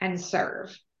and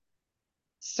serve.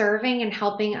 Serving and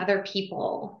helping other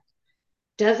people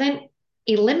doesn't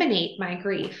eliminate my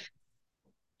grief,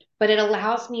 but it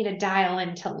allows me to dial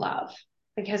into love.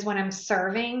 Because when I'm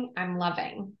serving, I'm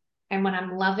loving. And when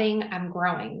I'm loving, I'm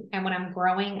growing. And when I'm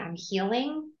growing, I'm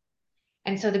healing.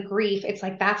 And so the grief, it's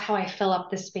like that's how I fill up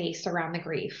the space around the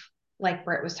grief, like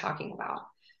Britt was talking about.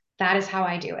 That is how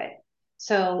I do it.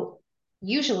 So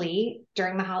usually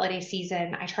during the holiday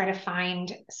season, I try to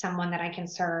find someone that I can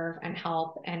serve and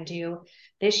help and do.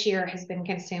 This year has been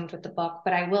consumed with the book,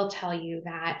 but I will tell you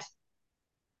that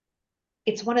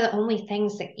it's one of the only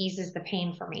things that eases the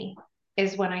pain for me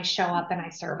is when I show up and I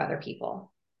serve other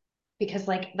people. Because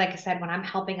like I said, when I'm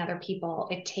helping other people,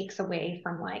 it takes away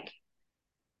from like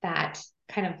that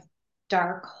kind of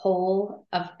dark hole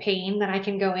of pain that I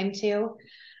can go into.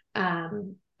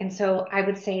 And so I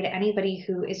would say to anybody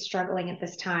who is struggling at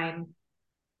this time,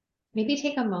 maybe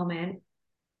take a moment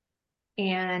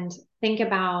and think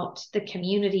about the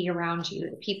community around you,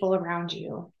 the people around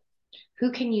you.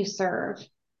 Who can you serve?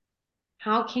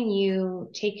 How can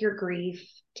you take your grief,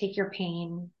 take your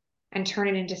pain, and turn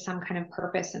it into some kind of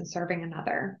purpose in serving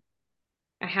another?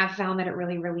 I have found that it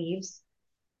really relieves.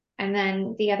 And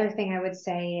then the other thing I would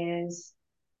say is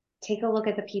take a look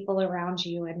at the people around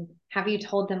you and have you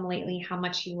told them lately how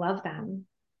much you love them?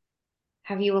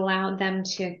 Have you allowed them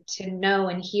to know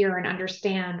and hear and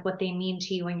understand what they mean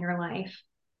to you in your life?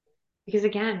 Because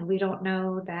again, we don't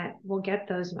know that we'll get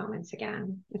those moments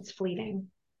again. It's fleeting.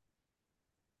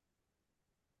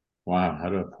 Wow, how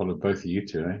do I follow both of you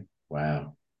two, eh?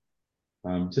 Wow.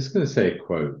 I'm just going to say a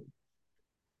quote.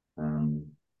 Um,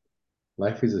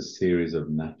 Life is a series of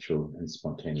natural and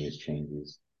spontaneous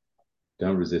changes.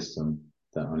 Don't resist them.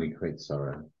 That only creates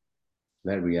sorrow.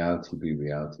 Let reality be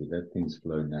reality. Let things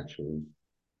flow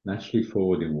naturally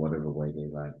forward in whatever way they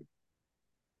like.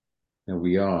 Now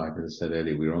we are, like I said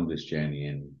earlier, we're on this journey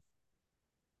and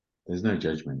there's no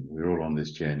judgment. We're all on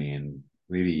this journey and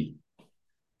really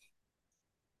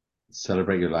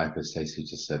celebrate your life, as Stacey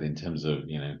just said, in terms of,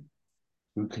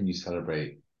 who can you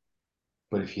celebrate?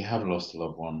 But if you have lost a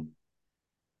loved one,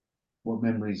 what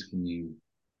memories can you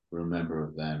remember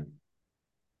of them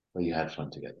where you had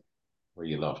fun together, where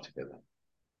you laughed together,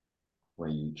 where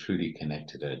you truly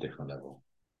connected at a different level?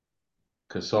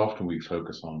 Because so often we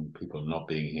focus on people not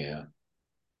being here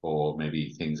or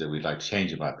maybe things that we'd like to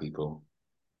change about people.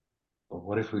 But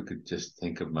what if we could just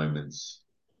think of moments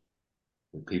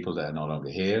with people that are no longer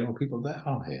here or people that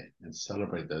are here and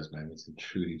celebrate those moments and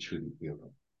truly, truly feel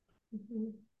them? Mm-hmm.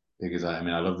 Because I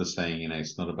love the saying,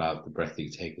 it's not about the breath you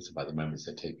take, it's about the moments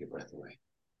that take your breath away.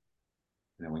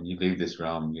 When you leave this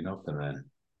realm, you're not gonna,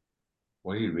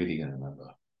 what are you really gonna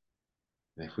remember?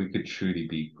 And if we could truly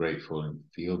be grateful and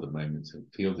feel the moments and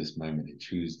feel this moment and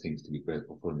choose things to be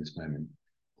grateful for in this moment,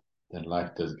 then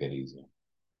life does get easier.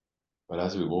 But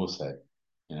as we've all said,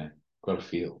 got to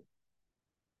feel.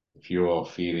 If you're all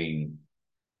feeling,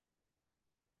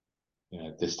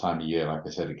 this time of year, like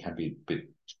I said, it can be a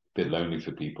bit lonely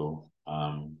for people.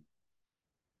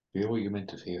 Feel what you're meant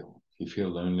to feel. If you feel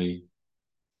lonely,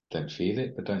 then feel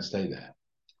it, but don't stay there.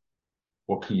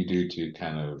 What can you do to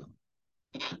kind of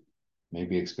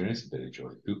maybe experience a bit of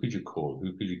joy? Who could you call?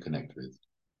 Who could you connect with?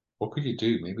 What could you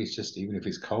do? Maybe it's just, even if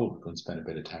it's cold, go and spend a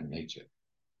bit of time in nature.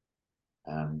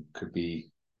 Could be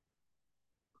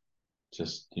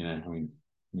just,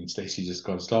 Stacey just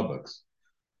got Starbucks.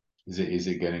 Is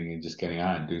it getting and just getting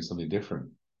out and doing something different?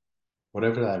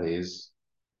 Whatever that is,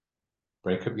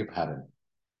 break up your pattern.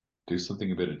 Do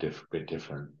something a bit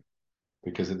different.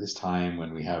 Because at this time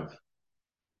when we have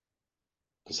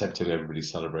perceptively everybody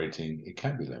celebrating, it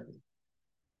can be lonely.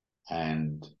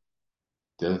 And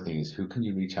the other thing is, who can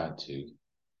you reach out to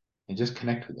and just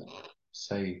connect with them?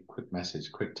 Say a quick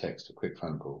message, quick text, a quick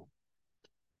phone call.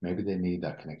 Maybe they need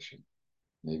that connection.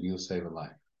 Maybe you'll save a life.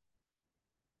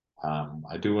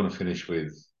 I do want to finish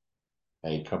with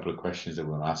a couple of questions that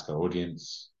we want to ask our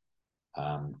audience.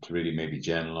 to really maybe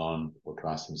journal on or to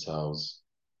ask themselves.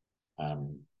 I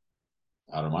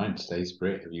don't mind. Stacey,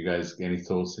 Britt, have you guys got any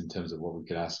thoughts in terms of what we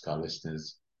could ask our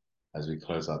listeners as we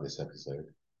close out this episode?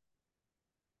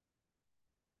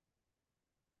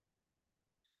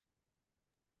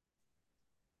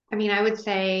 I mean, I would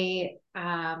say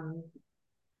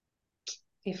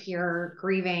if you're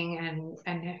grieving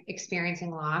and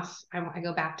experiencing loss, I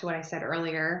go back to what I said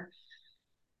earlier.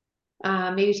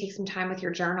 Maybe take some time with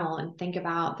your journal and think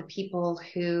about the people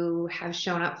who have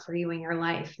shown up for you in your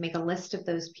life. Make a list of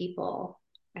those people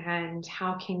and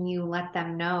how can you let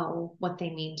them know what they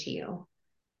mean to you.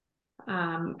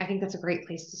 I think that's a great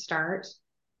place to start.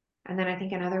 And then I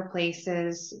think another place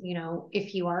is,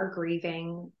 if you are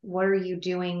grieving, what are you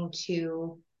doing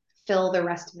to fill the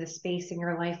rest of the space in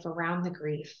your life around the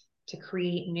grief to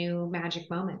create new magic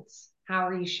moments? How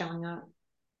are you showing up?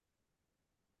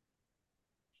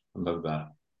 I love that.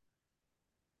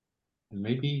 And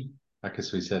maybe, like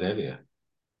as we said earlier,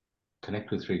 connect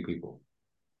with 3 people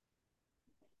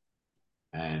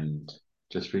and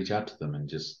just reach out to them and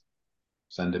just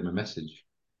send them a message.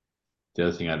 The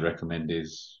other thing I'd recommend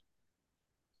is,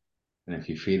 if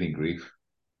you're feeling grief,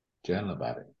 journal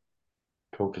about it.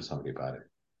 Talk to somebody about it.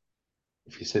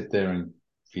 If you sit there and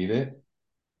feel it,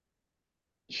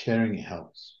 sharing it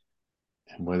helps.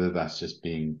 And whether that's just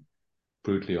being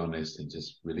brutally honest and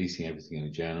just releasing everything in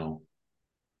a journal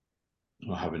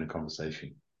or having a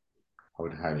conversation, I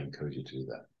would highly encourage you to do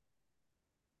that.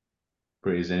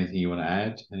 Britt, is there anything you want to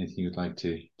add? Anything you'd like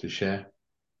to share?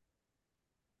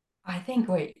 I think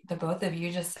what the both of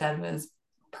you just said was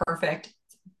perfect.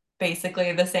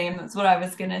 Basically the same. That's what I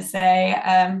was gonna say.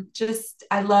 Just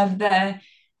I love the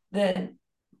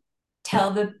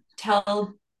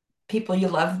tell people you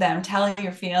love them, tell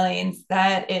your feelings.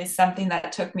 That is something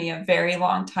that took me a very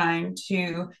long time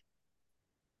to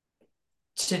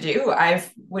do. I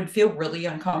would feel really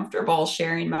uncomfortable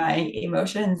sharing my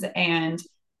emotions, and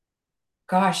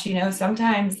gosh,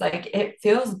 sometimes like it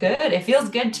feels good. It feels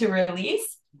good to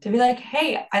release, to be like,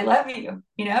 hey, I love you,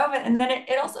 and then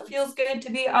it also feels good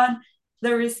to be on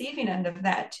the receiving end of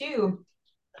that too.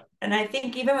 And I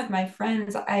think even with my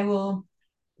friends, I will,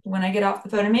 when I get off the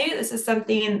phone, and maybe this is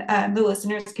something the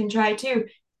listeners can try too.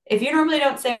 If you normally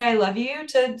don't say I love you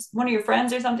to one of your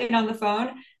friends or something on the phone,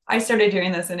 I started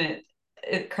doing this and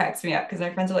it cracks me up because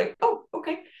my friends are like, oh,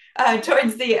 okay.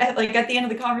 Towards the like at the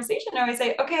end of the conversation, I always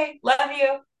say, okay, love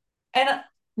you. And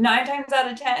 9 times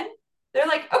out of 10, they're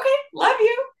like, okay, love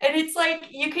you. And it's like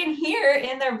you can hear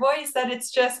in their voice that it's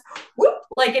just whoop,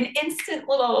 like an instant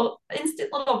little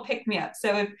pick me up.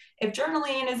 So if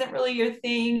journaling isn't really your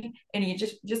thing and you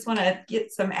just want to get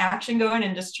some action going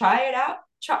and just try it out,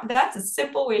 that's a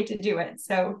simple way to do it.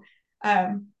 So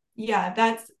yeah,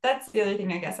 that's the other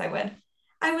thing I guess I would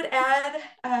add.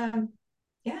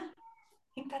 Yeah,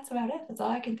 I think that's about it. That's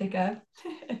all I can think of.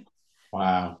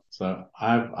 Wow. So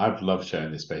I've loved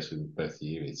sharing this space with both of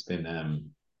you. It's been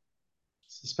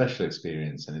it's a special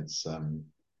experience, and it's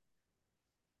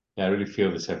yeah, I really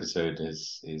feel this episode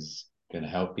is going to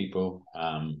help people.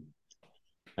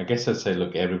 I guess I'd say,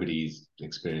 look, everybody's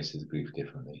experiences grief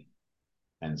differently,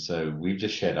 and so we've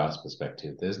just shared our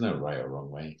perspective. There's no right or wrong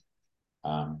way,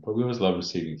 but we always love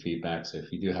receiving feedback. So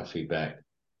if you do have feedback,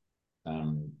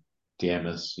 DM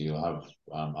us. You'll have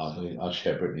I'll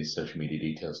share Brittany's social media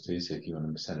details too. So if you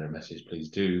want to send her a message, please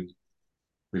do.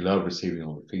 We love receiving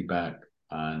all the feedback,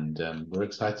 and we're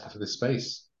excited for this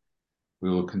space. We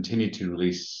will continue to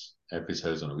release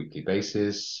episodes on a weekly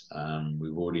basis. We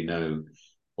already know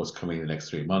what's coming in the next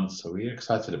 3 months, so we're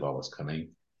excited about what's coming.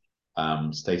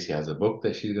 Stacey has a book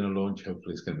that she's going to launch.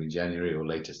 Hopefully, it's going to be January or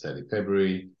latest early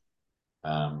February.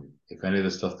 If any of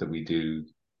the stuff that we do,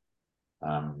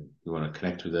 you want to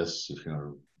connect with us, if you want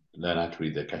to learn how to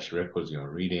read the Akashic Records, you're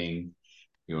reading,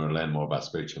 you want to learn more about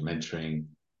spiritual mentoring,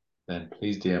 then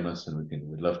please DM us and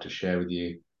we'd love to share with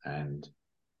you. And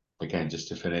again, just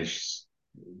to finish,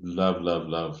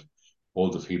 love all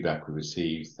the feedback we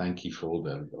received. Thank you for all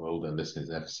the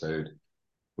listeners episode.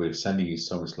 We're sending you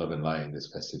so much love and light in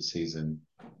this festive season.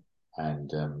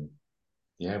 And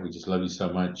yeah, we just love you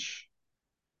so much.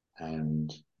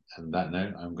 And on that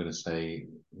note, I'm going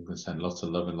to send lots of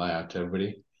love and light out to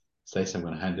everybody. Stacey, I'm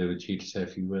going to hand over to you to say a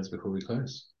few words before we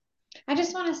close. I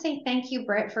just want to say thank you,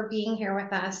 Britt, for being here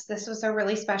with us. This was a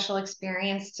really special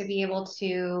experience to be able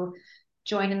to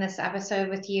join in this episode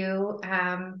with you.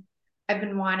 I've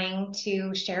been wanting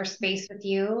to share space with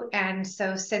you. And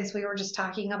so since we were just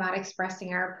talking about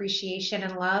expressing our appreciation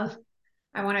and love,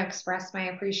 I want to express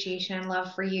my appreciation and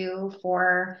love for you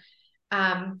for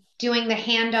doing the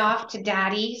handoff to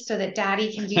daddy so that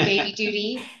daddy can do baby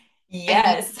duty.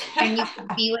 Yes. and you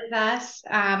could be with us.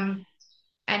 And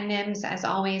Nims, as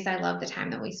always, I love the time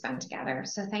that we spend together.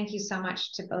 So thank you so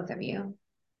much to both of you.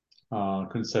 Oh, I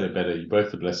couldn't say it better. You're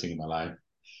both a blessing in my life.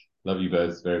 Love you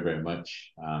both very, very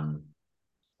much.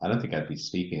 I don't think I'd be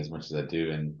speaking as much as I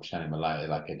do and shining my light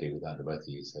like I do without the both of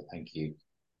you. So thank you.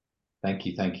 Thank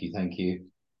you, thank you, thank you.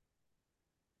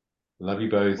 Love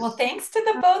you both. Well, thanks to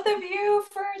the both of you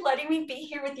for letting me be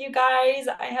here with you guys.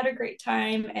 I had a great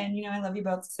time and, I love you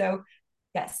both. So,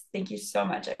 yes, thank you so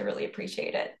much. I really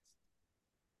appreciate it.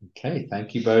 Okay,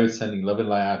 thank you both. Sending love and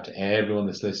light out to everyone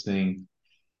that's listening.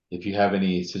 If you have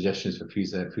any suggestions for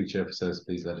future episodes,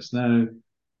 please let us know.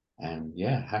 And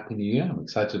yeah, Happy New Year. I'm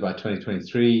excited about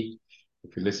 2023.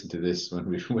 If you listen to this when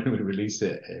we release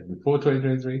it before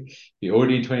 2023, if you're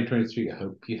already in 2023, I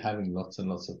hope you're having lots and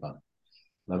lots of fun.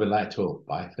 Love and light to all.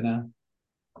 Bye for now.